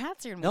to him, our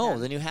hats are going to be No,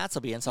 done. the new hats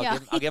will be in, so Yeah.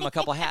 I'll give him a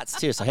couple hats,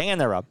 too. So hang in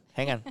there, Rob.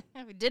 Hang on.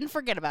 We didn't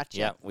forget about you.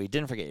 Yeah, we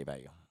didn't forget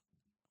about you.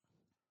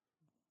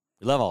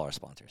 We love all our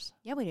sponsors.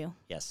 Yeah, we do.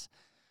 Yes.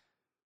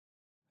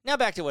 Now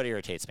back to what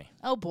irritates me.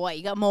 Oh boy,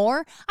 you got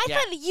more? I Yeah.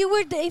 thought you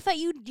were. I thought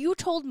you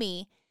told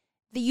me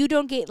that you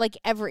don't get like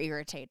ever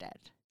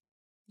irritated.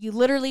 You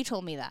literally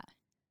told me that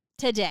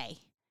today.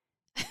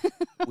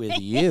 With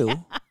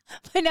you,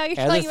 But now you're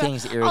other talking about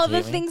things all irritate the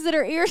me. things that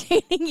are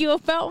irritating you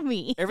about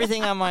me.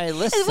 Everything on my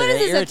list What today is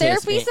this, a irritates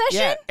therapy me.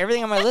 session? Yeah,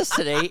 everything on my list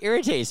today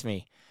irritates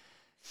me.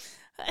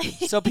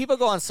 So people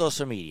go on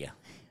social media.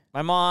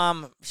 My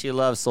mom, she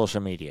loves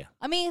social media.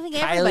 I mean, I think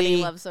everybody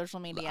Kylie- loves social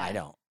media. I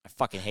don't. I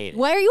fucking hate it.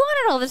 Why are you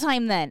on it all the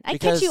time then? I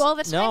catch you all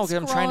the time No, because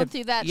I'm trying to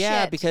through that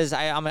Yeah, shit. because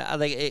I'm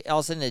like all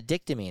of a sudden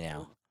addicted me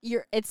now.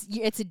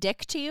 It's a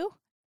dick to you?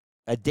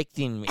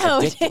 Addicting me.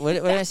 Oh. What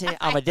did I say?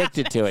 I'm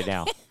addicted to it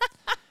now.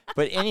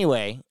 But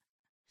anyway,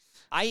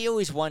 I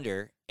always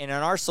wonder, and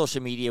on our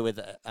social media with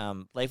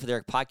Life with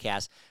Eric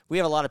podcast, we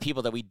have a lot of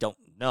people that we don't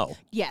know.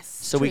 Yes.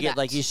 So we true get that.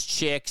 like these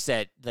chicks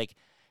that like,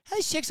 how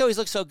these chicks always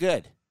look so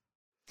good.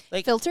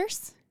 Like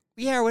filters?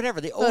 yeah, or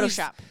whatever. They always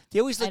Photoshop.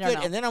 look I don't good.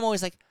 know. And then I'm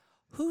always like,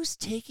 who's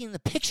taking the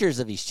pictures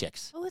of these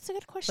chicks? Oh, that's a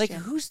good question.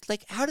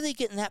 Like how do they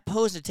get in that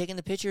pose of taking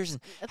the pictures?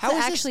 And That's how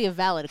is actually a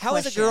valid How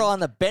question. is a girl on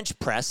the bench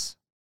press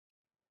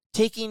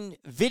taking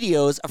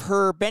videos of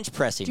her bench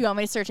pressing? Do you want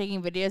me to start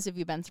taking videos of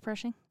you bench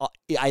pressing?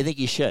 Yeah, I think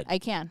you should. I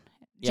can.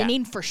 Yeah.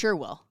 Janine for sure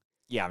will.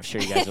 Yeah, I'm sure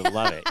you guys would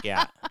love it.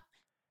 Yeah.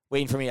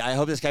 Waiting for me. I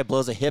hope this guy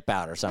blows a hip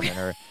out or something,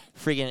 or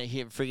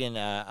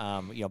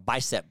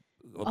bicep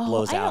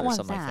blows I don't out or want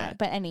something that, like that.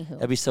 But anywho.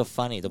 That'd be so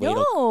funny the way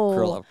No. it'll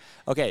curl up.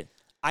 Okay,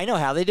 I know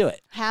how they do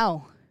it.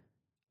 How?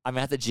 I'm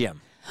at the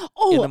gym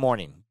Oh, in the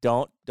morning.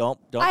 Don't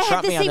I had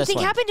trump the me on same this thing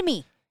one. happen to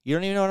me. You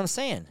don't even know what I'm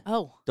saying.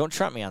 Oh, Don't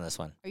trump me on this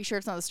one. are you sure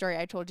it's not the story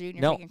I told you and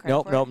you're No, taking credit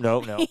no, for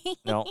no, it?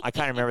 no. I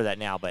kind of remember that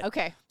now, but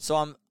Okay. so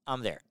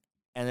I'm there,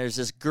 and there's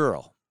this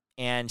girl,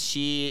 and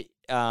she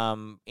I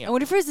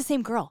wonder if it was the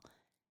same girl.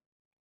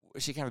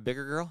 was she kind of a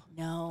bigger girl?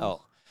 No.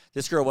 Oh,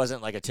 this girl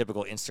wasn't like a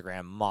typical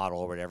Instagram model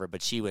or whatever,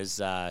 but she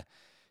was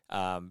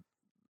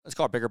let's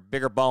call her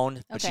bigger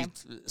boned, but Okay.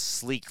 she's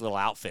sleek little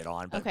outfit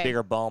on, but Okay.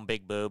 bigger bone,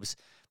 big boobs,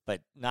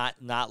 but not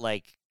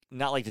like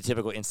the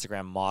typical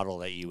Instagram model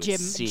that you would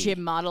see.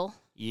 Gym model.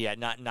 Yeah,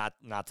 not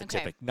the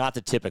Okay. not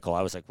the typical.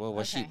 I was like, well,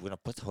 what's she Okay. gonna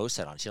put the host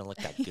set on? She don't look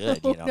that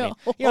good, you know. I mean,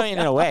 No, you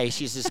know, in a way,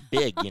 she's just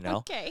big, you know.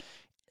 Okay.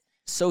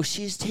 So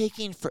she's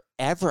taking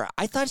forever.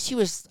 I thought she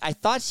was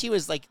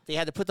like they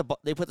had to put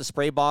the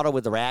spray bottle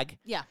with the rag.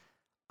 Yeah.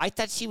 I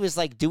thought she was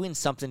like doing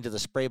something to the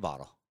spray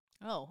bottle,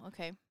 Oh,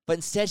 okay. but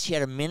instead she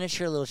had a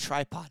miniature little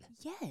tripod.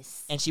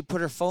 Yes. And she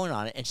put her phone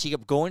on it, and she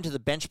kept going to the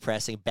bench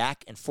pressing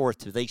back and forth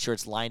to make sure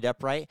it's lined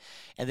up right.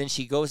 And then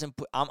she goes and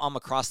I'm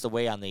across the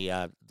way on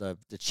the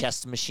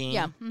chest machine.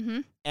 Yeah. Mm-hmm.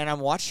 And I'm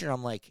watching her.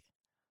 I'm like,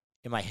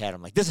 in my head,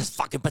 I'm like, this is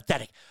fucking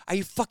pathetic. Are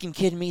you fucking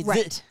kidding me?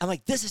 Right. I'm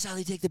like, this is how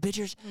they take the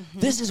pictures. Mm-hmm.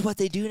 This is what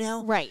they do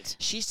now. Right.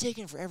 She's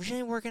taking forever. She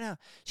ain't working out.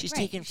 She's Right.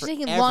 taking She's forever.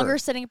 taking longer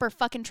setting up her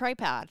fucking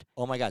tripod.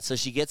 Oh my god! So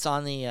she gets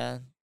on the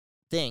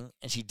thing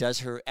and she does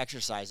her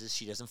exercises.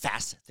 She does them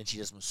fast, then she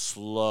does them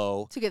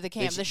slow. To get the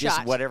Then the just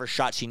shot. whatever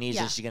shot she needs,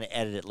 Yeah. and she's gonna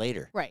edit it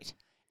later. Right.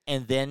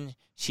 And then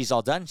she's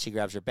all done. She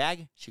grabs her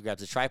bag. She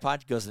grabs the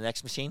tripod. Goes to the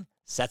next machine.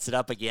 Sets it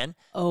up again.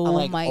 Oh I'm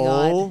like, my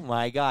oh god.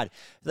 my god!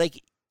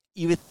 Like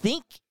you would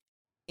think.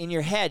 In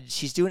your head,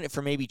 she's doing it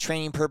for maybe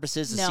training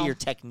purposes to see No. her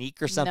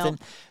technique or something,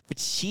 but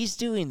she's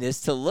doing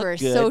this to look For a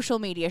good. social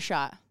media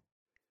shot.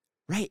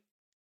 Right.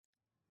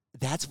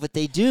 That's what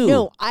they do.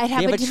 No, I'd they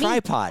have have it a to me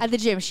tripod. at the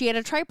gym. She had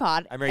a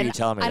tripod. I remember you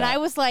telling me and that. I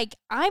was like,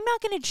 I'm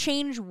not going to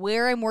change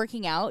where I'm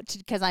working out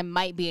because I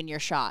might be in your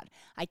shot.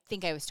 I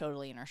think I was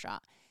totally in her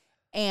shot.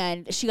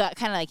 And she got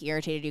kind of like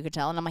irritated, you could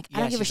tell. And I'm like, I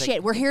Yeah, don't give a she's shit.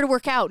 like, We're here to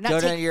work out, not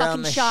Go to take your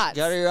fucking shots.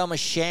 Go to your own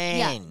machine.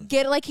 Yeah,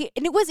 get like, and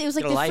it was like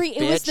Get a the life, free.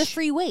 It was the bitch.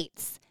 free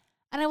weights.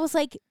 And I was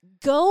like,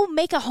 go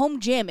make a home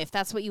gym if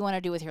that's what you want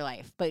to do with your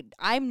life. But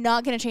I'm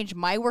not going to change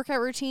my workout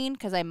routine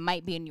because I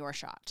might be in your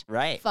shot.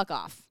 Right. Fuck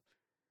off.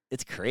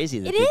 It's crazy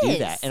that It they do is.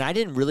 that. And I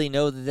didn't really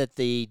know that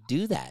they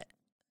do that.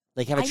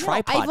 Like have a I know.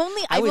 tripod.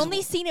 I've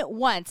only seen it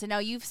once, and now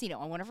you've seen it.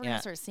 I wonder if we're Yeah.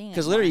 gonna start seeing it.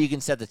 Because more. literally you can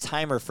set the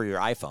timer for your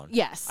iPhone.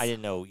 Yes. I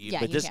didn't know.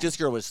 Yeah, but you this can. this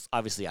girl was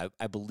obviously,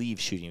 I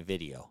believe, shooting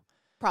video.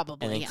 Probably.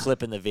 And then yeah.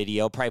 clipping the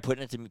video, probably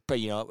putting it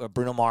to,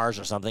 Bruno Mars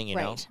or something, you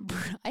know.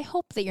 Right. I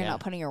hope that you're Yeah. not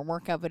putting your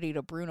workout video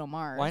to Bruno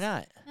Mars. Why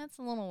not? That's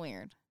a little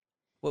weird.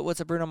 What's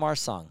a Bruno Mars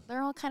song?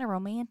 They're all kind of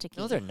romantic.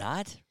 No, they're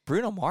not.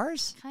 Bruno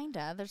Mars?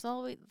 Kinda. There's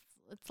always.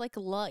 It's like a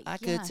lot. I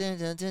Yeah.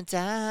 could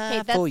die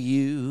that's- for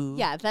you.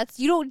 Yeah, that's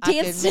you don't I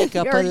dance could make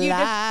up or a you don't,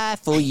 lie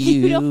for you.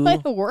 you don't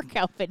put a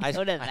workout video I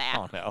to that.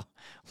 don't know.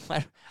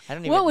 I don't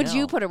even What would know.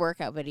 you put a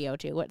workout video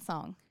to? What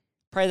song?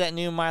 Probably that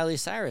new Miley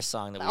Cyrus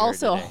song that we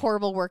Also heard a today.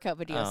 horrible workout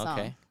video Oh, song.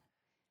 okay.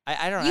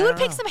 I don't. You I would don't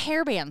pick know. some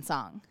hairband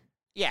song.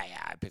 Yeah.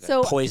 I pick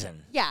So- like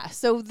Poison. Yeah,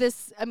 so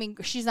this, I mean,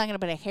 she's not going to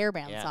put a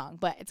hairband Yeah. song,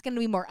 but it's going to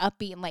be more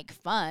upbeat and like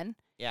fun,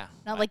 Yeah.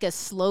 not like a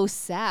slow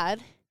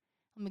sad.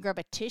 Let me grab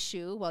a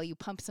tissue while you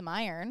pump some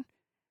iron.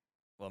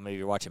 Well, maybe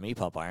you're watching me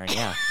pump iron.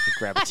 Yeah. You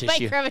grab a I tissue.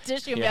 might grab a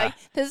tissue and Yeah. be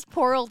like, this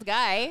poor old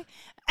guy,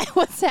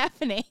 what's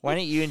happening? Why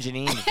don't you and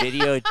Janine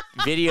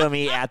video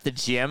me at the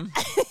gym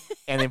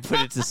and then put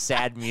it to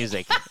sad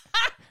music?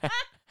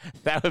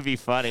 That would be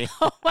funny.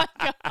 Oh my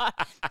God.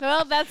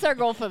 Well, that's our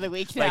goal for the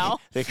week now. Like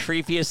the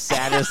creepiest,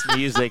 saddest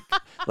music,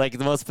 like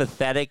the most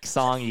pathetic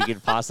song you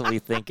could possibly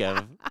think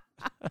of.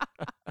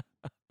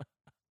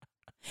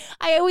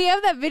 We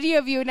have that video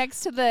of you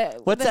next to the.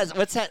 What's the, that?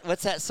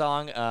 What's that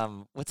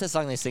song? What's that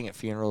song they sing at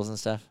funerals and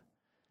stuff?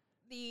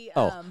 The,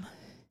 Oh.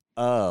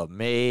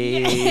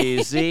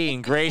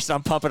 Amazing Grace.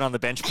 I'm pumping on the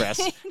bench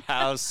press.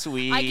 How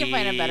sweet. I can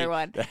find a better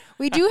one.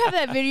 We do have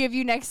that video of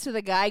you next to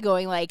the guy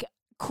going like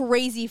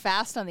crazy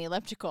fast on the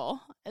elliptical,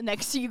 and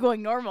next to you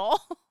going normal.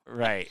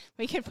 Right.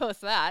 We can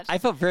post that. I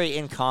felt very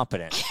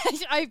incompetent.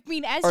 I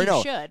mean, as Or you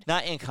no, should.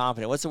 not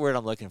incompetent. What's the word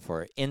I'm looking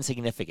for?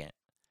 Insignificant.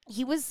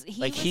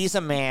 He's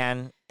a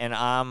man and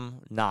I'm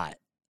not.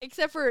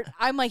 Except for,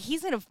 I'm like,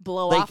 he's going to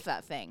blow Like, off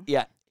that thing.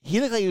 Yeah. He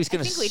looked like he was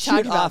going to think we shoot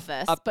talked about off.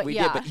 this, up, but we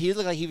yeah. did, but he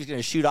looked like he was going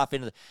to shoot off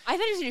into the. I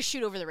thought he was going to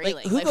shoot over the railing.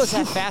 Like, who Like, goes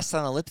that fast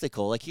on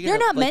elliptical? Like you're They're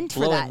gonna, not like, meant for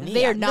blow a that. knee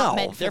They are out. not No,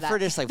 meant for they're that. for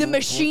just like the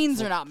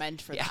machines are not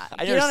meant for Yeah, that.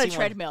 I Get never on a seen one-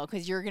 treadmill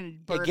because you're going to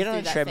burn Yeah, get on through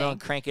a that treadmill thing.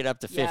 and crank it up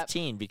to Yep.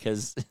 15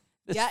 because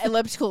Yeah,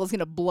 elliptical is going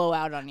to blow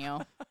out on you.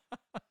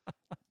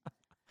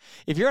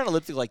 if you're on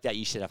elliptical like that,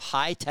 you should have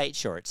high, tight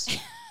shorts,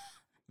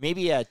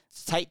 maybe a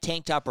tight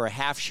tank top or a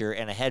half shirt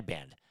and a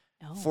headband,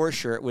 Oh. for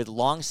shirt with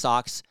long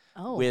socks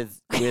Oh. with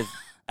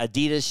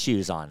Adidas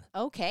shoes on.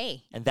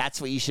 Okay. And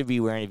that's what you should be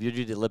wearing if you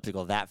do the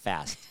elliptical that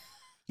fast.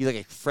 You look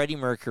like Freddie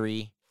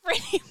Mercury.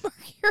 Freddie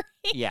Mercury.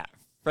 Yeah,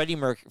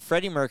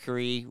 Freddie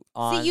Mercury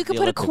on See, you could the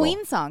put a elliptical.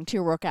 Queen song to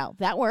your workout.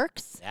 That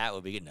works. That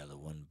would be good. Another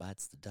one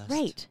bites the dust.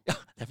 Right.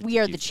 That would We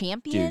are do, the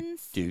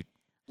champions. Dude.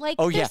 Like,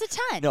 Oh, there's yeah.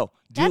 a ton. No,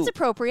 That's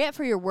appropriate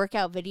for your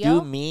workout do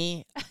video.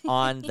 me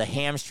on the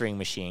hamstring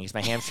machine because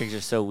my hamstrings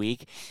are so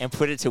weak, and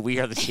put it to We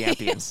Are the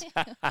Champions.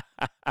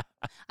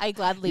 I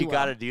gladly You will.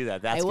 got to do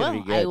that. That's I going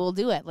will. to be good. I will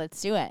do it. Let's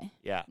do it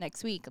Yeah.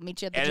 next week. I'll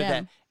meet you at the Edit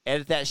gym.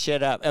 edit that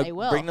shit up. I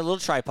will. Bring the little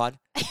tripod,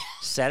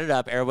 set it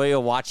up. Everybody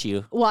will watch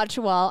you. Watch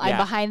while I'm Yeah.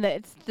 behind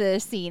the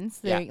scenes.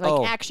 Yeah. Like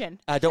Oh. action.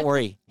 Don't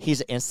worry.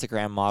 He's an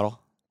Instagram model.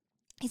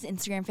 He's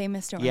Instagram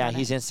famous. Don't worry Yeah, about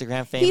he's it.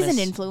 Instagram famous. He's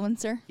an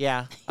influencer.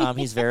 Yeah,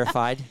 he's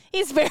verified.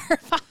 He's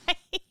verified.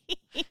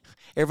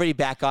 Everybody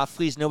back off,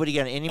 please. Nobody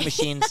got any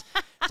machines.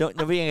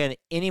 Nobody got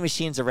any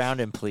machines around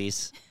him,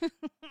 please.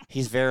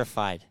 He's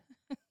verified.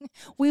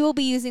 We will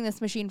be using this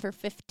machine for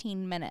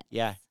 15 minutes.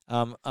 Yeah.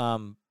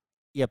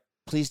 Yeah.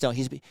 Please don't.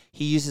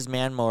 He uses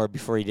man mower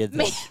before he did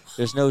this.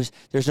 There's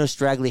no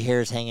straggly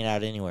hairs hanging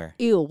out anywhere.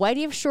 Ew, why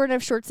do you have short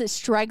enough shorts that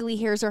straggly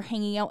hairs are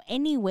hanging out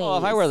anyway? Oh,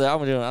 if I wear that,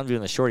 I'm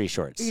doing the shorty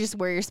shorts. You just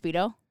wear your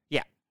Speedo?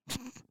 Yeah.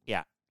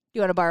 Yeah.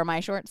 You want to borrow my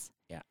shorts?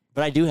 Yeah.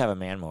 But I do have a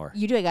man mower.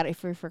 You do. I got it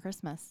for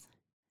Christmas.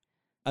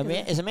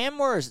 Is a man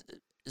mower is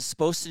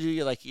supposed to do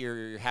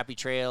your happy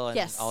trail and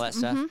Yes. all that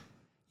stuff? Mhm.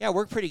 Yeah, it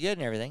worked pretty good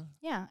and everything.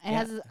 Yeah. It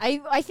Yeah. has.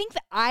 I think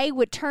that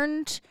what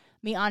turned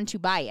me on to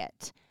buy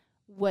it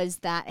was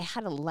that it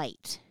had a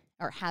light,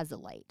 or has a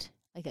light,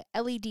 like a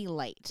LED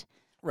light,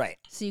 Right.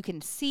 so you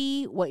can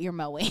see what you're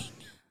mowing.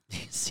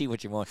 See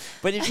what you're mowing.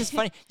 But it's just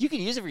funny. You can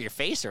use it for your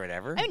face or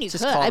whatever. I mean, you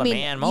just could. call it I mean, a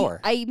man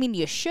mower.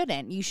 you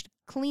shouldn't. You should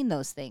clean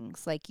those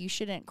things. Like, you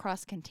shouldn't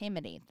cross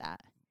contaminate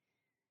that.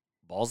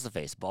 Balls to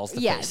face. Balls to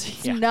Yes, face.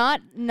 it's Yeah.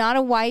 not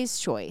a wise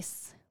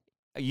choice.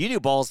 You do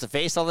balls to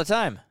face all the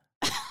time.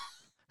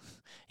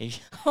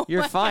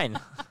 You're fine.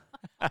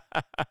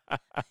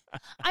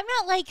 I'm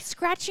not like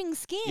scratching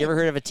skin. You ever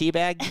heard of a tea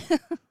bag?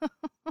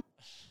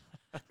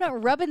 I'm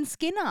not rubbing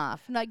skin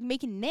off. I'm like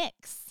making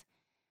nicks.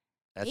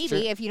 That's Maybe true.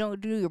 if you don't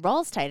do your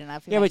balls tight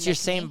enough. Yeah, but it's your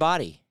same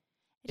body.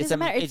 It doesn't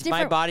matter. It's my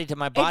different- body to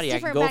my body. I can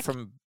different go bac-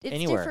 from It's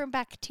anywhere. different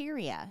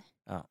bacteria.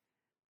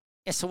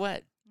 Yeah, so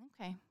what?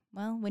 Okay.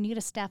 Well, when you get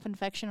a staph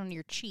infection on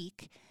your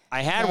cheek,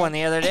 I had Then- one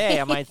the other day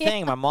on my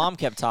thing. My mom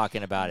kept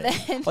talking about it.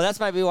 Then- Well, that's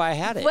might be why I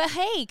had it. well,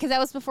 hey, because that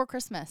was before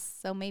Christmas,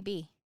 so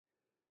maybe.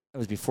 It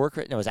was before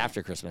Christmas. No, it was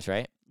after Christmas,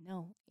 right?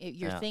 No,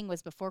 your Oh. thing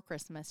was before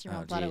Christmas. Your Oh,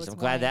 mom thought it geez. was I'm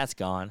glad wine. that's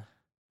gone.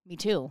 Me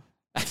too.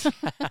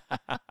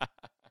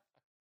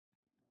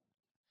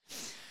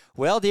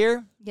 Well,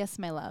 dear, Yes,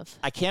 my love.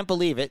 I can't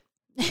believe it,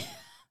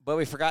 but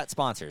we forgot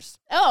sponsors.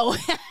 Oh,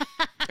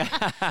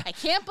 I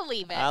can't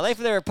believe it. Life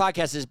of the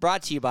podcast is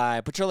brought to you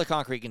by Petrola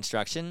Concrete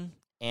Construction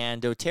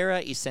and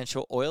doTERRA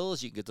Essential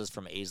Oils. You can get those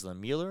from Aislinn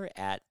Mueller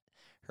at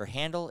her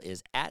handle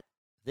is at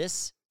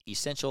This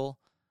Essential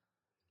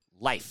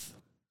Life.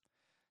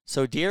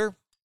 So, dear,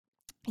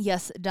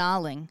 Yes,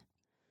 darling.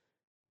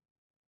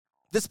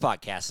 this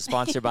podcast is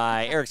sponsored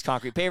by Eric's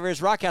Concrete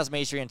Pavers, Rockhouse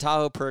Masonry, and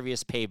Tahoe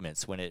Pervious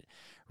Pavements. When it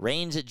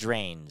rains, it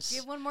drains. Do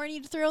you have one more you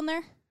need to throw in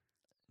there?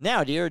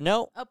 Now, dear,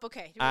 no, Oh,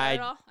 okay. Do we got it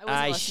all? I wasn't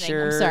I listening.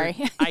 sure, I'm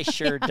sorry. I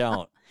sure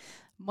don't.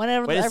 One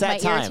of But it's my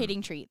that time.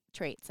 irritating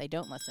traits. I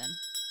don't listen.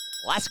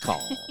 Last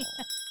call.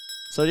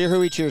 So, dear, who are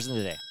we cheersing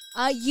today?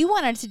 You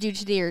wanted to do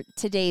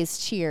today's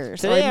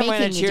cheers. Today, or I'm going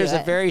making to you do cheers a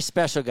it. very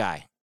special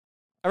guy.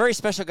 A very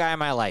special guy in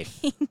my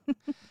life.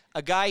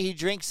 A guy who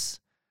drinks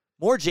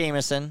more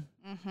Jameson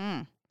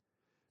Mm-hmm.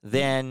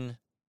 than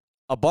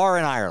a bar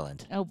in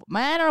Ireland. Oh,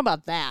 man, I don't know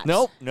about that.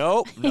 Nope.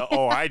 No.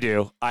 Oh, I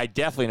do. I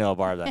definitely know a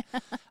bar of that.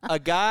 A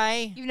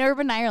guy You've never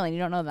been to Ireland.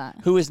 You don't know that.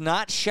 who is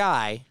not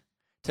shy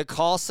to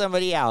call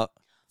somebody out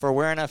for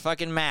wearing a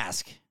fucking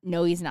mask,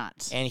 No, he's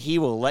not. and he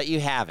will let you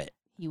have it.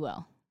 He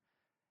will.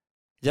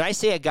 Did I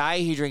say a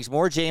guy who drinks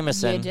more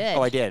Jameson? You did.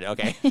 Oh, I did.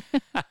 Okay.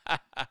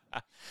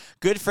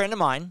 Good friend of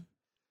mine,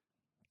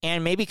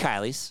 and maybe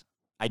Kylie's.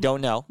 I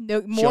don't know.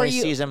 No, She more only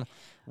you. sees him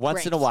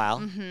once in a Right. while.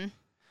 Mm-hmm.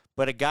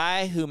 But a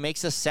guy who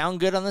makes us sound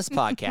good on this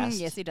podcast,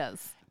 Yes, he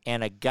does.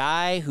 and a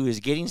guy who is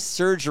getting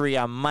surgery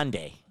on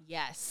Monday.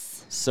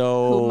 Yes.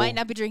 So Who might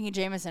not be drinking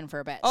Jameson for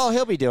a bit. Oh,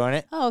 he'll be doing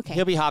it. Oh, okay.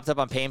 He'll be hopped up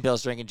on pain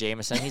pills drinking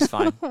Jameson. He's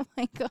fine. Oh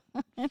my god.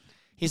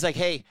 He's like,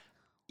 hey,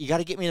 you got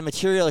to get me the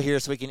material here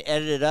so we can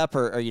edit it up,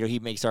 or he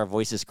makes our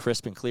voices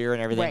crisp and clear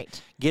and everything.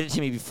 Right. Get it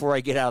to me before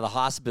I get out of the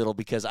hospital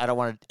because I don't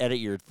want to edit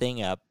your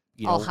thing up.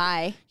 You All know,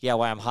 high. yeah,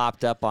 while I'm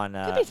hopped up on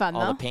Could be fun,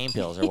 all the though. pain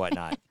pills or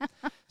whatnot.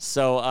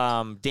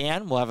 So,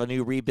 Dan will have a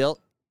new rebuilt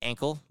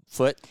ankle,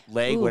 foot,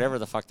 leg, Ooh. whatever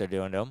the fuck they're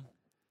doing to him.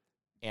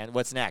 And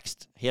what's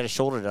next? He had a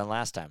shoulder done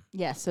last time.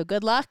 Yeah. So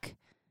good luck.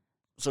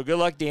 So good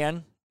luck,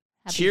 Dan.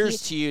 Happy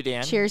Cheers to you,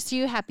 Dan. Cheers to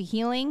you. Happy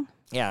healing.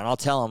 Yeah, and I'll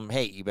tell him,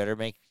 hey, you better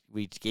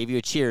we gave you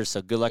a cheers,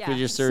 so good luck Yeah. with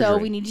your surgery. So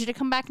we need you to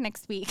come back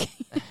next week.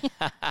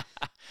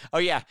 Oh,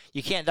 yeah,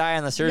 you can't die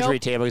on the surgery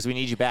Nope. table because we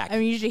need you back. I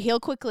need you to heal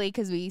quickly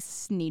because we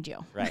need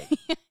you. Right.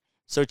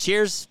 So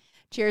cheers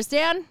Cheers,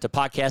 Dan. to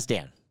Podcast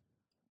Dan.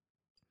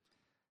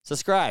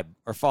 Subscribe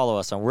or follow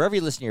us on wherever you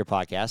listen to your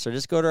podcast, or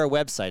just go to our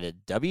website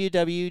at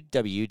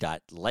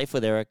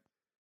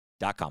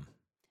www.lifewitheric.com.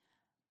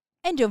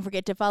 And don't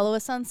forget to follow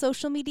us on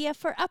social media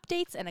for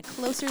updates and a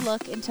closer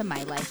look into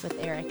my life with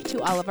Eric.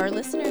 To all of our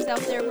listeners out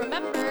there,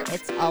 remember,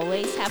 it's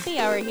always happy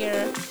hour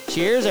here.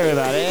 Cheers,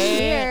 everybody.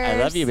 Cheers. I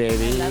love you,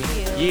 baby. I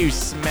love you. You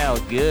smell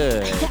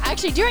good.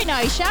 Actually, do right now.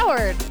 I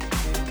showered.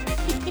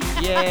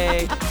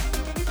 Yay.